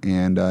whatever.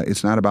 And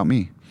it's not about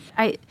me.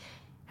 I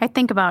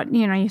think about,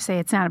 you say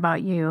it's not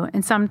about you.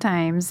 And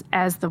sometimes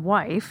as the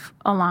wife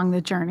along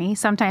the journey,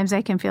 sometimes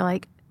I can feel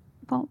like,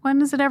 well,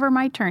 when is it ever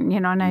my turn?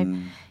 And I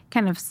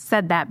kind of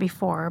said that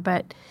before,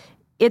 but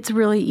it's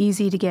really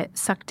easy to get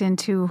sucked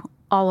into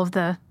all of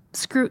the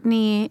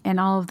scrutiny and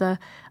all of the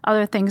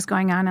other things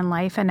going on in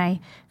life. And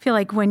I feel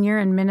like when you're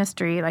in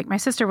ministry, like my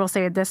sister will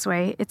say it this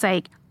way, it's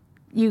like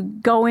you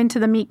go into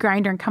the meat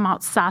grinder and come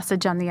out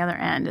sausage on the other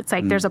end. It's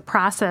like there's a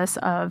process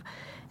of,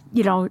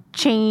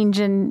 change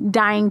and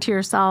dying to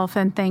yourself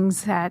and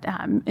things that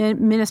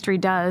ministry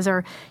does.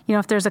 Or,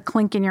 if there's a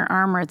clink in your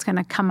armor, it's going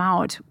to come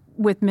out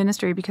with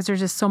ministry because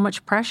there's just so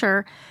much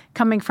pressure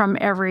coming from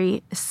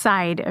every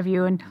side of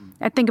you. And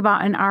I think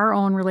about in our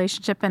own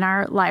relationship in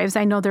our lives,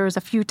 I know there was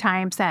a few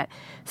times that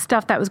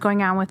stuff that was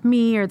going on with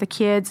me or the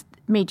kids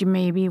made you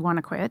maybe want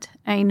to quit.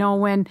 I know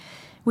when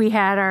we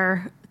had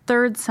our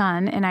third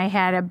son and I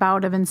had a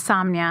bout of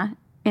insomnia,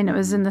 and it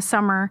was in the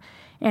summer,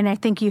 and I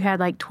think you had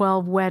like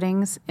 12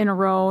 weddings in a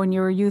row and you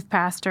were a youth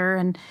pastor,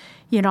 and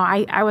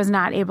I was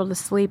not able to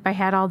sleep. I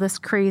had all this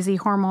crazy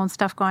hormone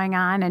stuff going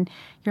on, and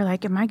you're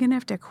like, am I going to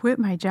have to quit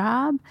my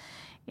job?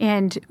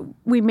 And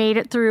we made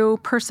it through,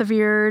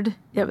 persevered.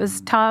 It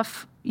was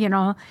tough, We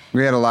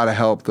had a lot of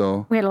help,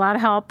 though. We had a lot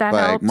of help. That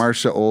helped.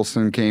 Marcia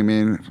Olson came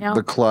in,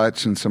 the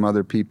clutch, and some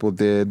other people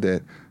did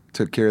that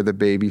took care of the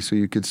baby so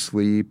you could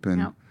sleep.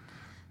 And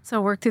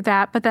So worked through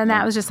that. But then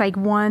that was just like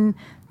one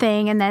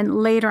thing. And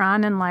then later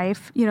on in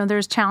life,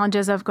 there's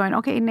challenges of going,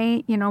 okay,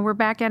 Nate, we're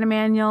back at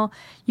Emmanuel.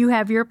 You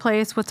have your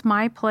place. What's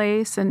my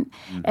place? And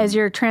as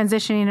you're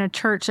transitioning in a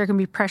church, there can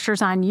be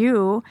pressures on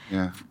you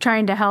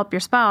trying to help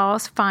your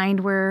spouse find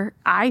where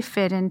I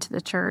fit into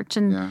the church.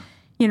 And,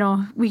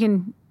 we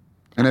can.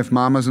 And if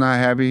mama's not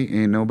happy,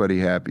 ain't nobody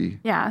happy.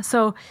 Yeah.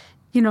 So,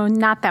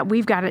 not that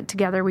we've got it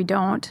together. We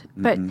don't.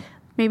 But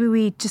maybe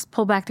we just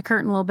pull back the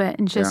curtain a little bit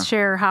and just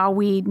share how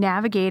we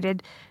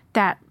navigated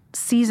that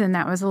season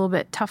that was a little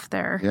bit tough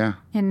there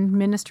in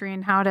ministry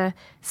and how to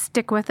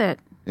stick with it.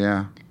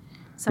 Yeah.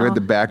 So, we had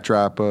the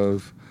backdrop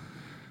of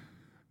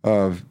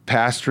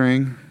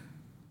pastoring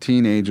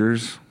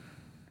teenagers,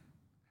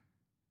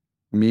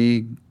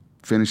 me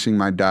finishing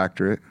my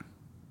doctorate.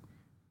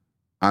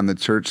 On the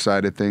church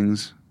side of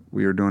things,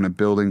 we were doing a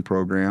building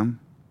program,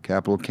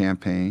 capital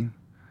campaign.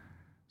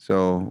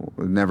 So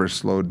it never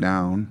slowed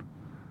down.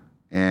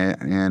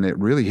 And it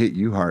really hit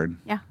you hard.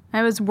 Yeah.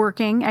 I was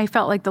working. I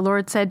felt like the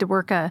Lord said to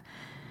work a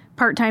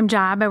part-time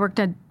job. I worked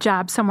a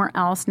job somewhere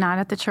else, not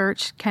at the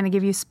church, kind of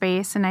give you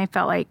space. And I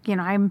felt like,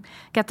 I'm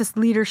got this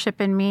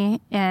leadership in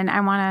me, and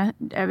I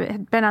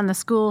had been on the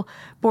school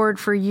board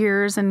for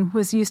years and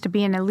was used to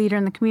being a leader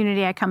in the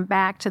community. I come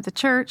back to the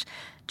church.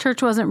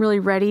 Church wasn't really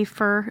ready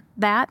for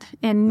that.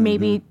 And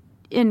maybe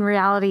in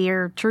reality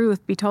or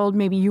truth be told,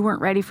 maybe you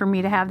weren't ready for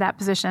me to have that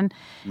position.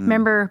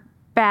 Remember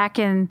back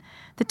in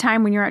the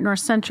time when you're at North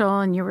Central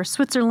and you were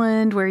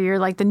Switzerland, where you're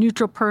like the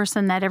neutral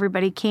person that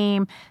everybody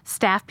came,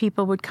 staff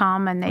people would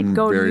come and they'd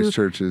go various to you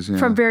churches,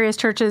 from various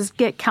churches,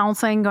 get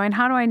counseling, going,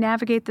 how do I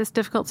navigate this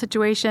difficult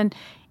situation?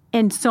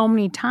 And so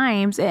many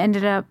times it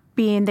ended up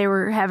being they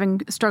were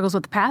having struggles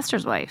with the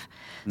pastor's wife.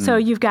 So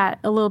you've got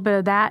a little bit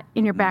of that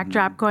in your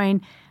backdrop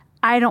going,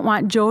 I don't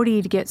want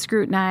Jodi to get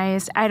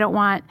scrutinized. I don't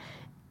want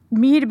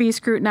me to be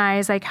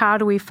scrutinized. Like, how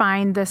do we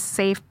find this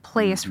safe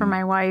place for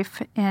my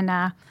wife?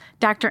 And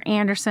Dr.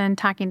 Anderson,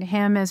 talking to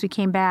him as we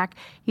came back,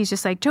 he's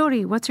just like,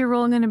 Jodi, what's your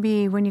role going to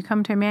be when you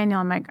come to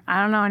Emmanuel? I'm like,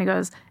 I don't know. And he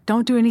goes,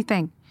 don't do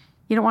anything.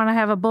 You don't want to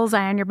have a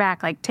bullseye on your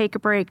back. Like, take a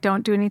break.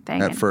 Don't do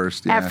anything. At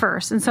first.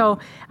 And so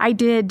I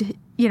did,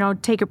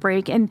 take a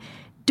break. And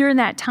during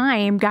that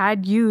time,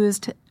 God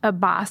used a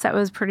boss that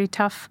was pretty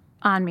tough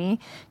on me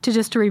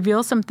to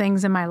reveal some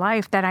things in my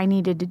life that I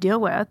needed to deal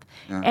with.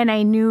 Yeah. And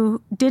I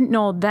didn't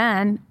know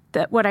then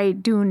that what I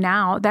do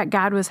now, that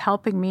God was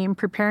helping me and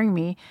preparing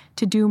me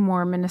to do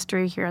more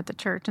ministry here at the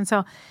church. And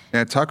so...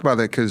 Yeah, talk about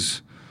that,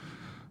 because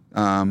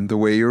the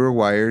way you were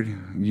wired,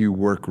 you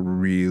work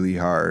really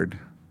hard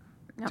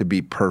to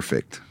be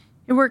perfect.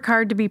 You work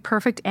hard to be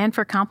perfect and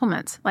for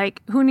compliments.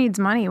 Like, who needs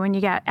money when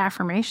you got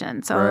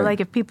affirmation? So, like,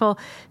 if people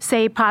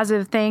say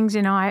positive things,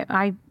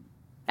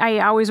 I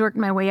always worked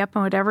my way up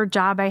in whatever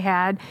job I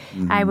had.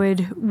 I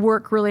would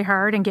work really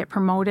hard and get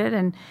promoted.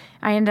 And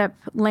I ended up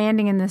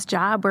landing in this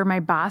job where my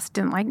boss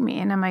didn't like me.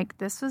 And I'm like,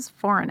 this was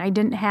foreign. I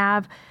didn't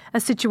have a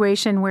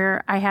situation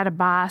where I had a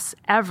boss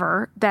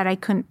ever that I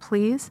couldn't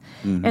please.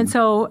 And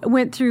so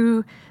went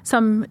through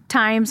some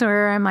times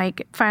where I'm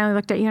like, finally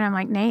looked at you and I'm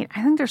like, Nate,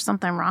 I think there's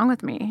something wrong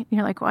with me. And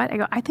you're like, what? I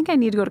go, I think I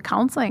need to go to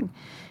counseling.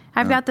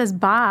 I've got this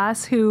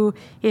boss who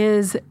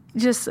is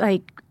just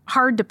like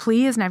hard to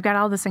please, and I've got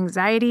all this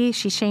anxiety.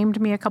 She shamed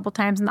me a couple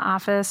times in the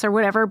office or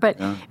whatever, but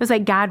it was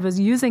like God was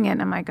using it.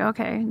 And I'm like,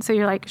 okay. And so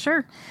you're like,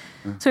 sure.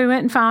 So we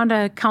went and found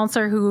a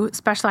counselor who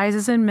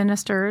specializes in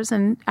ministers,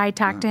 and I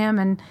talked to him,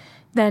 and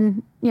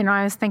then,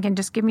 I was thinking,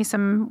 just give me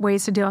some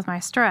ways to deal with my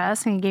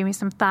stress, and he gave me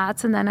some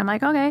thoughts, and then I'm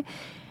like, okay.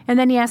 And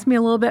then he asked me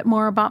a little bit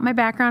more about my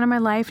background and my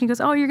life, and he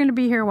goes, oh, you're going to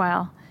be here a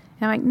while.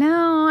 And I'm like,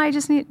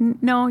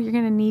 no, you're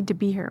going to need to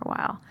be here a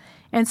while.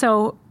 And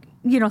so,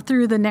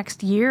 through the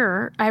next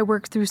year, I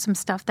worked through some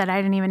stuff that I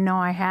didn't even know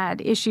I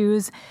had,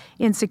 issues,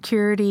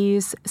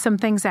 insecurities, some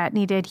things that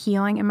needed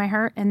healing in my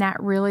heart. And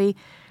that really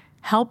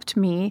helped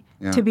me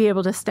to be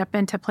able to step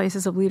into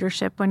places of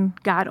leadership when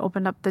God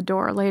opened up the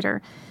door later.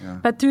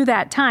 But through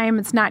that time,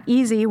 it's not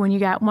easy when you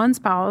got one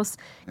spouse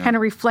kind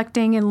of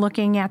reflecting and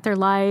looking at their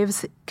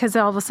lives, because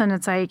all of a sudden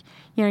it's like,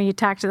 you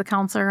talk to the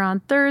counselor on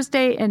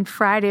Thursday, and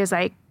Friday is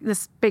like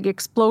this big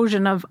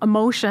explosion of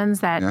emotions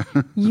that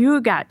you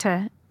got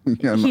to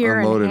hear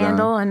and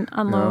handle and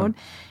unload.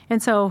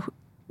 And so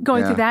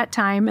going through that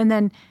time, and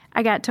then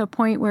I got to a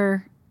point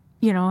where,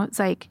 it's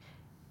like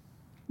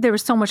there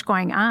was so much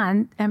going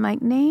on. I'm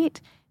like,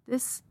 Nate,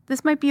 this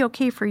might be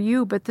okay for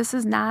you, but this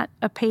is not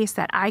a pace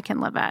that I can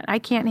live at. I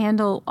can't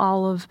handle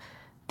all of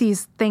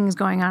these things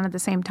going on at the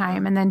same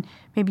time. And then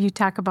maybe you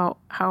talk about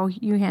how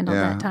you handle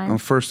that time. Well,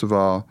 first of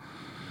all,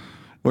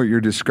 what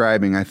you're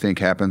describing, I think,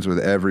 happens with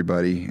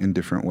everybody in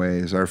different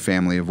ways. Our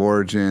family of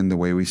origin, the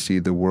way we see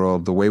the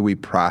world, the way we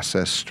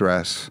process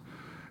stress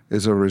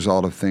is a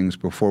result of things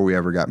before we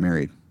ever got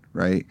married,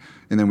 right?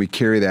 And then we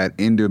carry that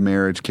into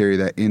marriage, carry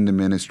that into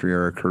ministry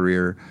or a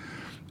career.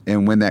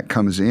 And when that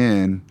comes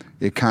in,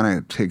 it kind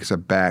of takes a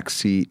back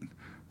seat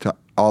to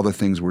all the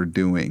things we're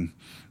doing.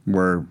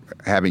 We're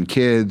having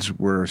kids,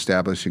 we're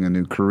establishing a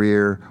new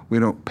career. We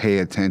don't pay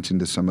attention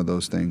to some of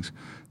those things.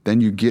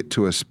 Then you get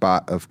to a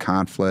spot of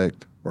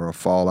conflict or a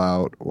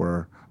fallout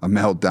or a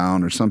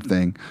meltdown or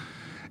something,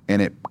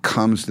 and it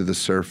comes to the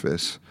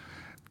surface.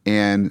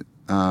 And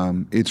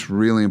it's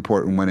really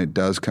important when it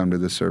does come to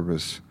the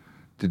surface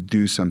to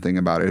do something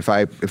about it.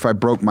 If I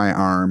broke my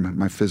arm,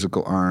 my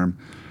physical arm,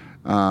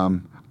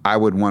 I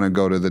would want to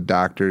go to the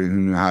doctor who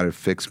knew how to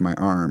fix my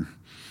arm.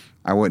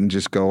 I wouldn't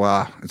just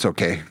go, it's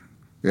okay.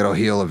 It'll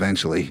heal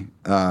eventually,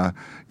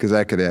 because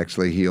that could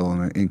actually heal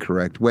in an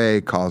incorrect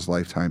way, cause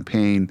lifetime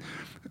pain.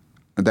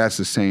 That's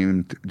the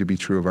same to be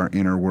true of our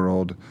inner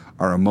world,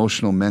 our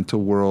emotional,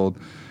 mental world.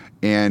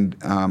 And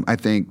I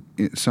think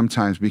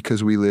sometimes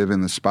because we live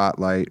in the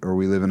spotlight or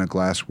we live in a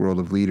glass world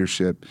of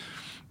leadership,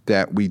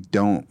 that we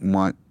don't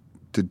want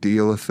to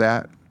deal with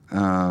that,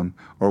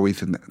 or we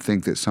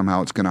think that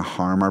somehow it's going to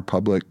harm our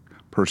public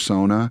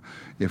persona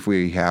if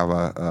we have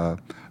a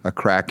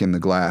crack in the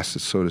glass,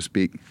 so to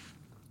speak.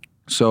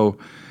 So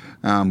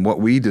what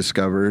we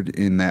discovered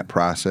in that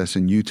process,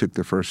 and you took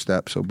the first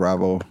step, so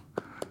bravo,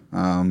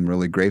 I'm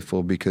really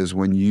grateful, because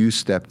when you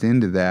stepped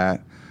into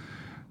that,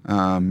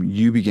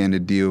 you began to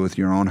deal with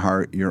your own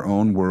heart, your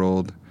own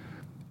world.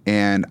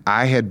 And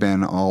I had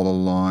been all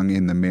along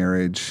in the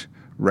marriage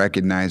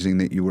recognizing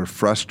that you were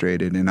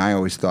frustrated, and I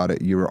always thought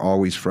that you were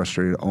always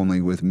frustrated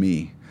only with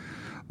me.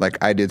 Like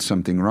I did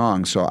something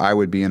wrong, so I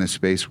would be in a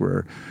space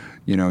where,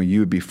 you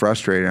would be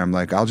frustrated. I'm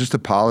like, I'll just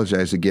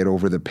apologize to get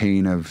over the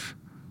pain of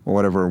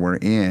whatever we're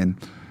in.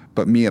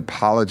 But me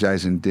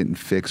apologizing didn't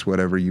fix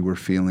whatever you were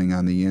feeling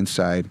on the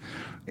inside.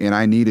 And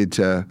I needed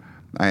to,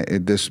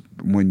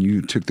 when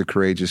you took the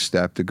courageous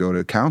step to go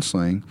to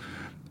counseling,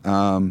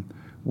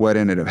 what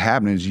ended up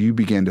happening is you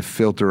began to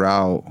filter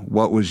out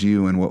what was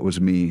you and what was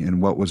me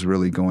and what was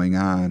really going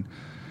on.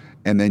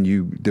 And then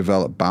you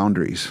developed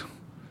boundaries.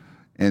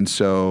 And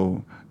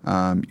so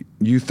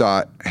you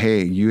thought,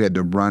 hey, you had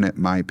to run at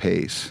my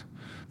pace.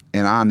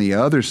 And on the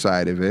other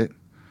side of it,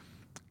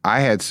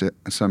 I had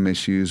some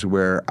issues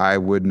where I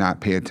would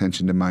not pay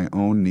attention to my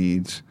own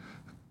needs,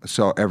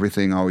 so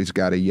everything always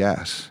got a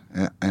yes,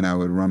 and I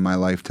would run my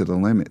life to the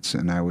limits,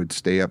 and I would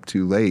stay up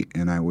too late,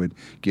 and I would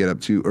get up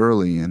too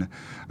early, and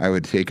I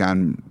would take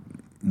on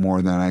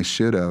more than I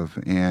should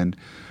have, and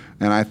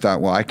I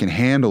thought, well, I can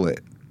handle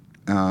it,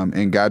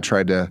 and God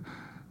tried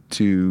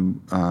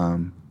to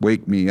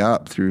wake me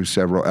up through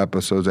several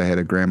episodes. I had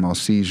a grand mal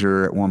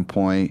seizure at one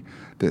point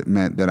that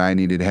meant that I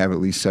needed to have at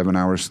least 7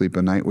 hours sleep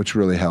a night, which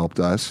really helped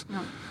us.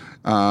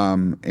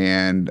 No.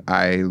 And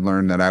I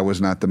learned that I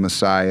was not the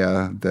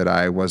Messiah, that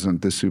I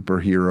wasn't the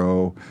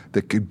superhero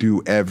that could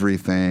do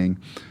everything.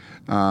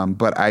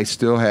 But I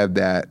still had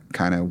that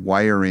kind of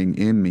wiring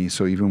in me.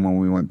 So even when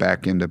we went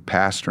back into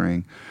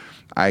pastoring,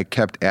 I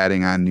kept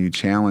adding on new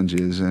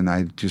challenges, and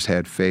I just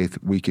had faith,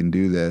 we can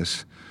do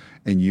this.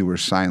 And you were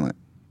silent.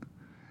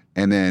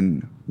 And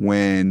then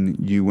when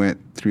you went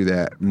through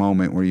that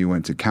moment where you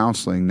went to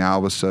counseling, now all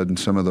of a sudden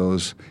some of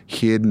those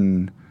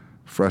hidden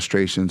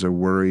frustrations or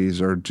worries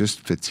or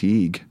just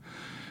fatigue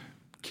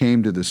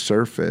came to the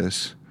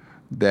surface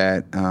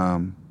that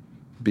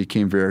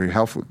became very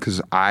helpful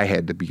because I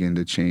had to begin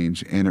to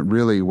change. And it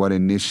really, what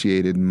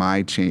initiated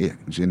my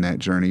change in that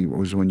journey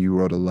was when you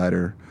wrote a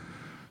letter.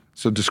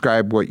 So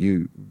describe what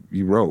you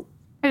wrote.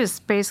 I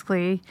just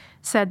basically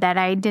said that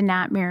I did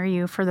not marry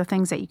you for the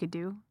things that you could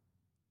do,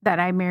 that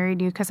I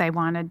married you because I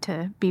wanted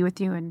to be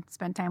with you and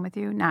spend time with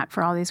you, not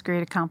for all these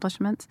great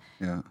accomplishments.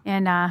 Yeah.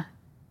 And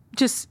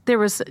just there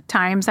was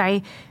times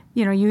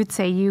you'd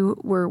say you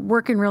were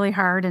working really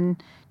hard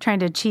and trying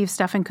to achieve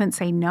stuff and couldn't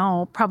say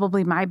no.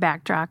 Probably my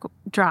backdrop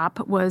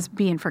was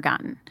being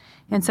forgotten.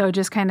 And so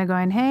just kind of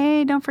going,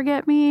 hey, don't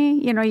forget me.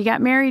 You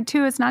got married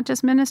too. It's not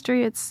just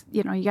ministry. It's,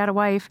 you got a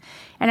wife.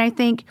 And I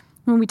think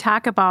when we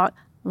talk about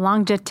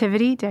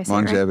longevity, did I say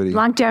longevity. Right?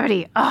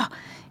 Longevity. Oh,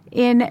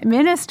 in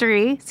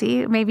ministry,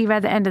 see, maybe by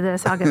the end of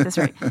this, I'll get this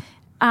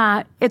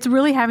right. It's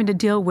really having to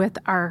deal with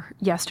our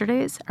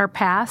yesterdays, our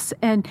past,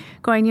 and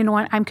going, you know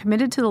what, I'm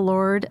committed to the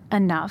Lord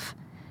enough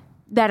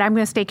that I'm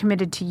going to stay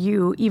committed to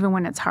you even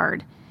when it's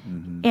hard.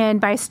 Mm-hmm. And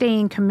by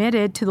staying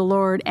committed to the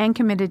Lord and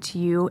committed to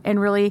you and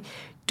really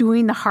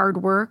doing the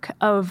hard work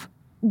of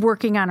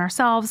working on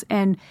ourselves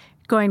and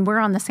going, we're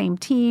on the same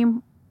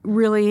team,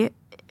 really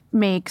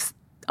makes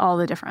all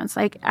the difference.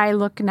 Like I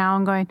look now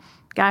and going,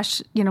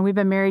 gosh, we've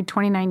been married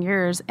 29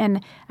 years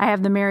and I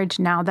have the marriage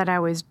now that I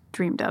always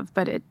dreamed of,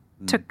 but it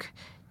took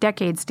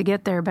decades to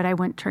get there, but I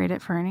wouldn't trade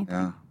it for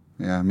anything.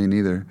 Yeah, me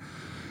neither.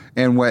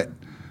 And what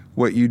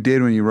you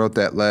did when you wrote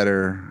that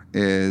letter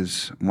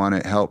is, one,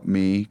 it helped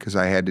me because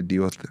I had to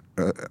deal with,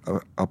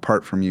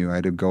 apart from you, I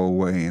had to go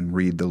away and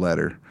read the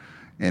letter.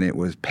 And it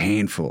was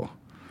painful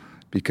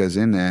because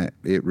in that,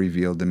 it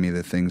revealed to me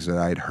the things that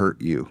I'd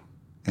hurt you.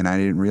 And I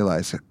didn't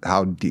realize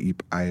how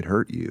deep I had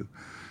hurt you.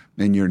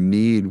 And your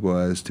need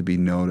was to be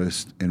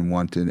noticed and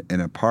wanted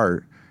and a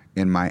part,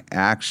 and my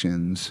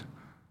actions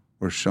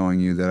were showing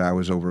you that I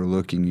was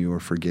overlooking you or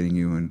forgetting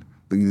you and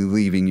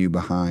leaving you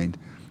behind.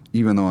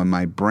 Even though in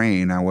my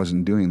brain I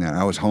wasn't doing that.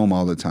 I was home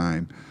all the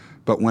time.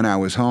 But when I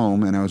was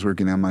home and I was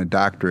working on my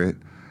doctorate,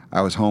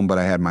 I was home but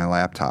I had my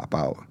laptop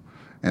out.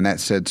 And that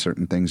said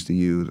certain things to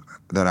you,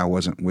 that I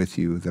wasn't with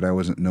you, that I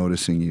wasn't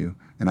noticing you.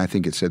 And I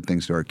think it said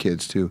things to our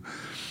kids too.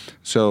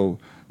 So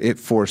it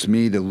forced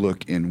me to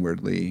look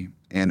inwardly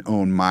and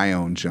own my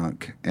own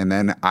junk. And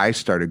then I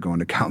started going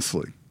to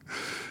counseling.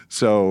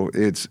 So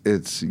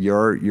it's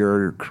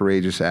your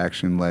courageous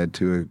action led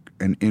to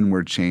an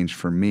inward change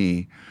for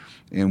me.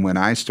 And when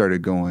I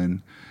started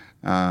going,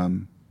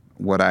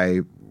 what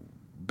I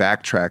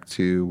backtrack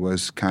to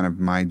was kind of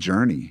my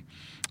journey.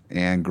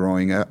 And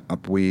growing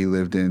up, we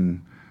lived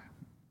in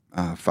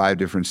 5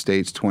 different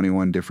states,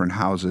 21 different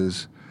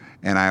houses,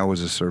 and I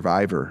was a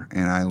survivor,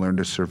 and I learned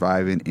to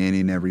survive in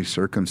any and every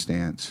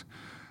circumstance.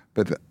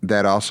 But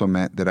that also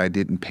meant that I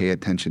didn't pay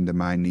attention to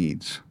my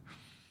needs,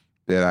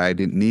 that I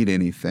didn't need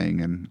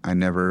anything, and I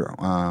never,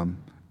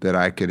 that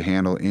I could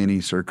handle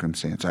any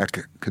circumstance. I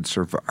could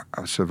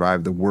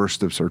survive the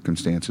worst of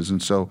circumstances.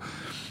 And so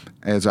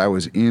as I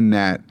was in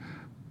that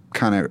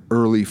kind of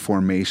early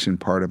formation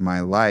part of my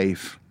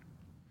life,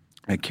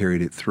 I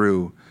carried it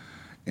through.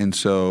 And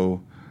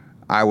so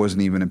I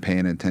wasn't even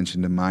paying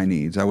attention to my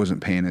needs. I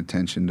wasn't paying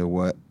attention to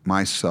what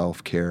my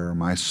self-care or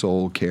my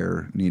soul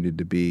care needed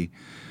to be.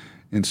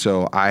 And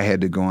so I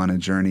had to go on a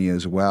journey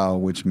as well,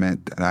 which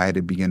meant that I had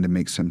to begin to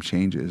make some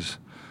changes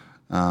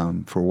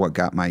for what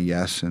got my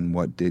yes and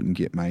what didn't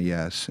get my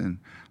yes, and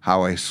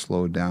how I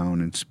slowed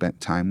down and spent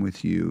time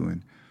with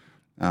you.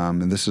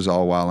 And this is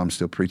all while I'm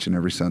still preaching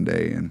every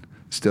Sunday and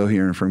still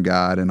hearing from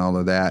God and all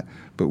of that.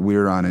 But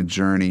we're on a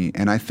journey.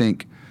 And I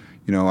think,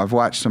 I've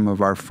watched some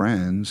of our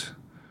friends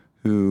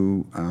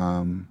who,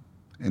 and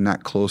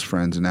not close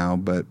friends now,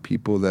 but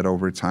people that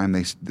over time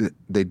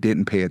they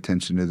didn't pay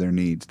attention to their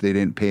needs. They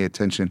didn't pay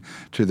attention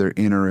to their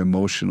inner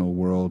emotional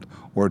world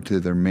or to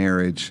their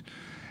marriage,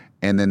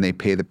 and then they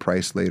pay the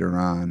price later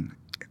on.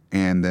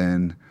 And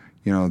then,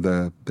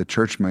 the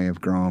church may have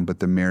grown, but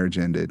the marriage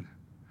ended.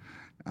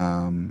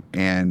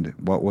 And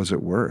what was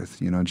it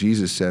worth?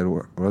 Jesus said,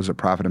 what does it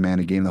profit a man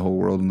to gain the whole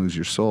world and lose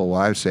your soul? Well,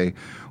 I would say,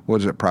 what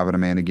does it profit a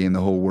man to gain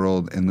the whole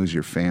world and lose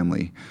your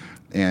family?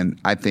 And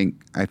I think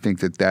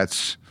that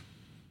that's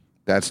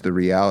the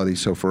reality.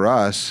 So for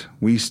us,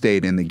 we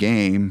stayed in the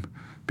game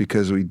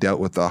because we dealt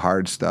with the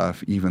hard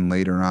stuff even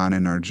later on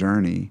in our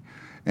journey,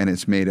 and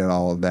it's made it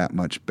all that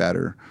much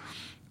better.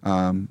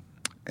 And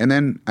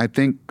then I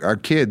think our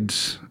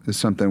kids is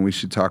something we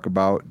should talk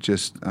about.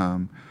 Just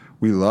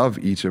we love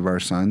each of our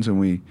sons and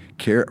we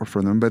care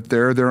for them, but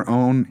they're their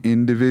own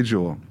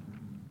individual,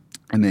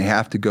 and they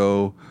have to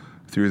go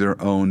through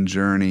their own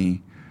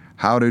journey.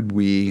 How did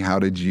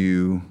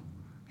you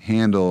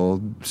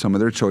handle some of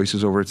their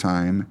choices over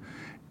time,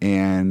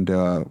 and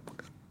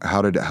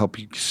how did it help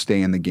you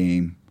stay in the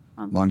game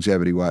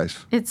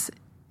longevity-wise?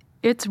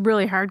 It's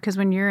really hard because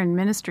when you're in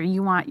ministry,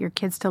 you want your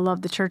kids to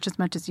love the church as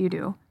much as you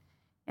do.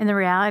 And the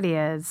reality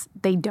is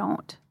they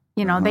don't.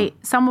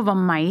 Some of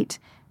them might,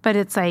 but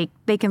it's like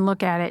they can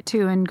look at it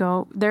too and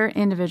go, they're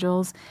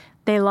individuals.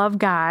 They love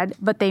God,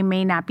 but they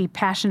may not be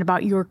passionate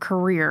about your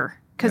career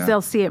because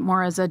they'll see it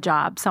more as a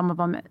job, some of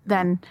them,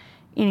 than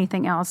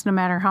anything else, no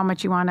matter how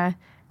much you want to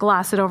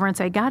gloss it over and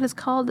say, God has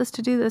called us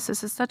to do this.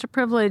 This is such a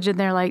privilege. And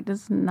they're like,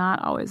 this does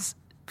not always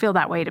feel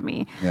that way to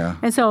me. Yeah.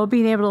 And so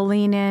being able to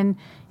lean in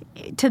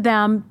to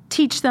them,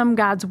 teach them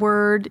God's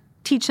word,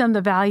 teach them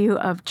the value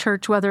of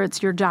church, whether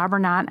it's your job or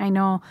not. I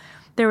know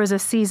there was a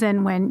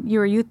season when you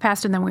were a youth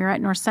pastor and then we were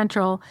at North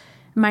Central.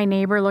 My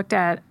neighbor looked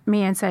at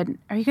me and said,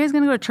 are you guys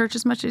going to go to church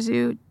as much as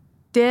you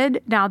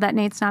did now that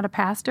Nate's not a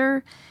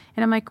pastor?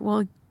 And I'm like,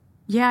 well,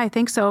 yeah, I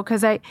think so,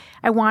 because I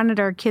wanted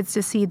our kids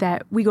to see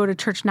that we go to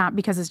church not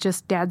because it's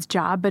just Dad's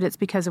job, but it's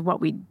because of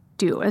what we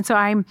do. And so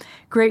I'm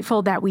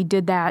grateful that we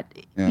did that,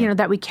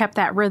 that we kept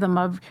that rhythm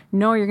of,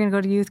 no, you're going to go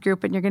to youth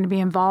group and you're going to be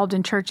involved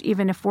in church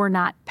even if we're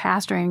not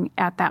pastoring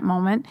at that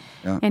moment.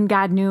 Yeah. And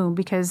God knew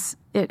because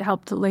it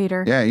helped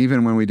later. Yeah,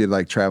 even when we did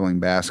like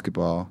traveling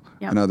basketball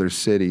in other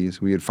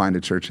cities, we would find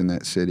a church in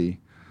that city.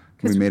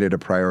 We made it a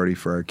priority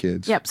for our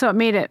kids. Yep, so it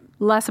made it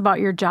less about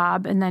your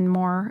job and then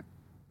more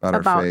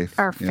about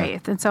our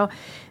faith. And so,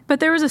 but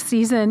there was a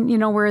season,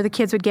 where the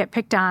kids would get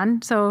picked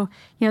on. So,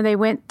 they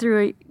went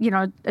through,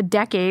 a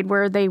decade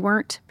where they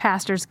weren't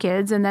pastors'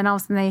 kids. And then all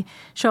of a sudden they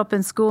show up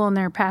in school and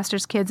they're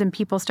pastors' kids and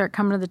people start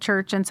coming to the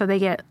church. And so they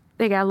got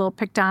a little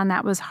picked on.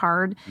 That was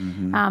hard.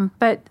 Mm-hmm.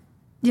 But,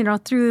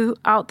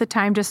 throughout the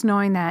time, just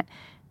knowing that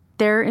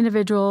they're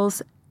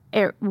individuals,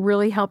 it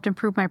really helped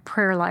improve my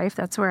prayer life.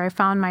 That's where I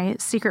found my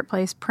secret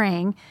place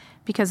praying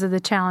because of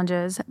the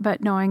challenges,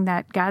 but knowing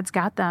that God's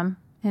got them.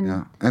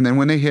 And then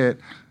when they hit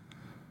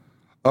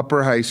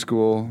upper high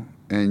school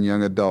and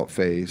young adult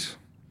phase,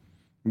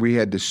 we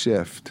had to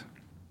shift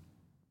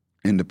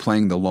into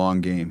playing the long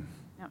game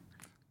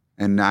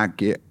and not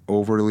get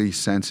overly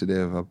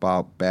sensitive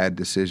about bad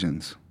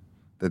decisions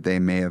that they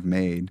may have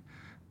made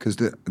because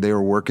they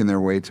were working their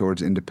way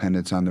towards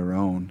independence on their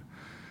own.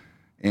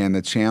 And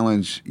the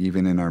challenge,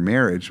 even in our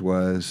marriage,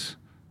 was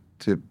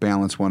to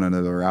balance one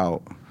another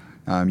out.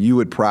 You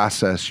would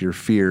process your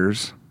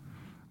fears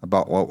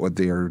about what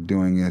they are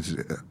doing. Is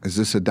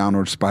this a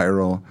downward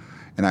spiral?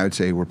 And I would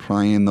say, we're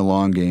playing the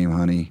long game,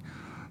 honey.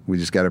 We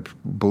just got to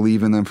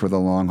believe in them for the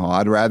long haul.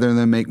 I'd rather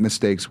them make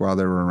mistakes while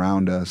they're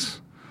around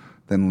us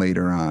than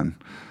later on.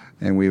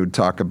 And we would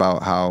talk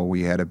about how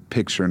we had a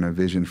picture and a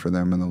vision for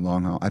them in the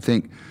long haul. I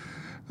think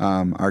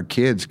our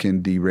kids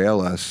can derail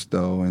us,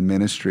 though, in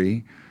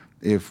ministry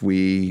if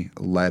we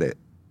let it.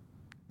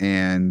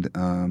 And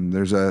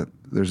there's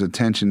a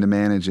tension to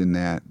manage in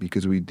that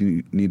because we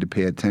do need to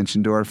pay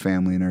attention to our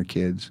family and our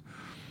kids.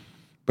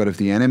 But if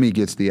the enemy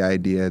gets the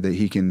idea that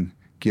he can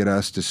get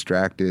us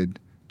distracted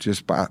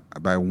just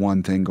by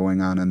one thing going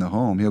on in the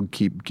home, he'll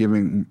keep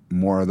giving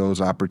more of those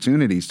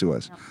opportunities to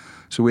us. Yep.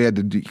 So we had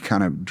to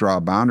kind of draw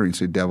a boundary and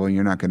say, devil,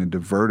 you're not going to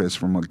divert us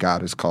from what God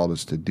has called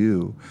us to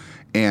do,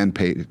 and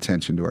pay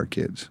attention to our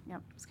kids.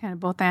 Yep, it's kind of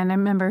both. And I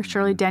remember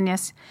Shirley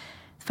Dennis,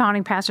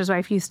 founding pastor's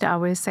wife, used to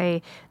always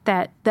say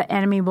that the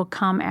enemy will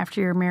come after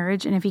your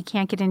marriage, and if he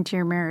can't get into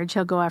your marriage,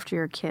 he'll go after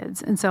your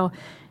kids. And so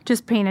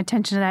just paying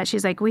attention to that,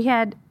 she's like, we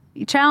had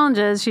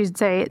challenges, she'd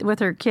say, with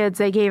her kids.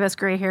 They gave us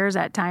gray hairs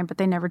at time, but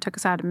they never took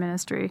us out of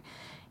ministry.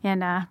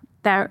 And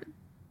that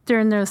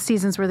during those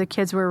seasons where the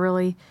kids were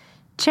really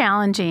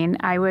challenging,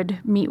 I would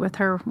meet with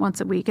her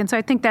once a week. And so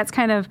I think that's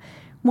kind of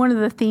one of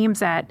the themes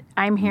that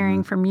I'm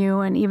hearing from you,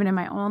 and even in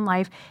my own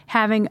life,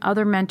 having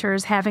other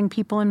mentors, having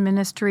people in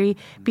ministry,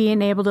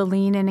 being able to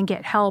lean in and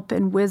get help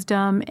and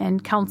wisdom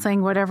and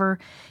counseling, whatever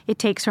it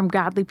takes from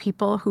godly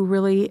people who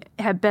really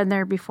have been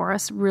there before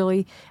us,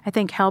 really, I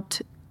think,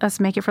 helped us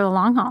make it for the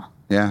long haul.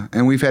 Yeah,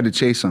 and we've had to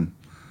chase them.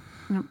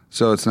 Yep.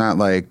 So it's not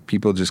like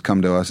people just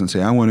come to us and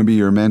say, I want to be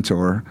your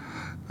mentor.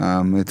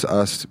 It's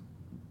us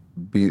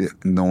be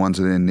the ones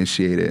that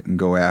initiate it and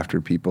go after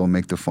people,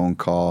 make the phone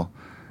call,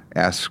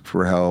 ask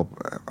for help,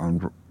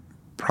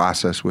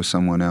 process with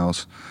someone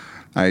else.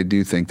 I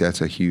do think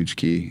that's a huge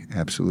key,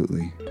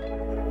 absolutely.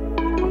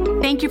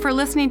 Thank you for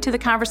listening to the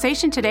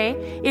conversation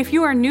today. If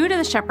you are new to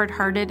the Shepherd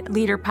Hearted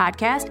Leader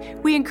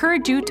podcast, we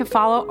encourage you to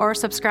follow or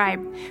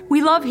subscribe.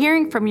 We love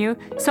hearing from you,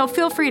 so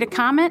feel free to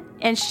comment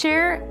and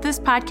share this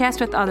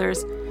podcast with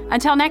others.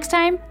 Until next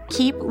time,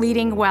 keep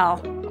leading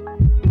well.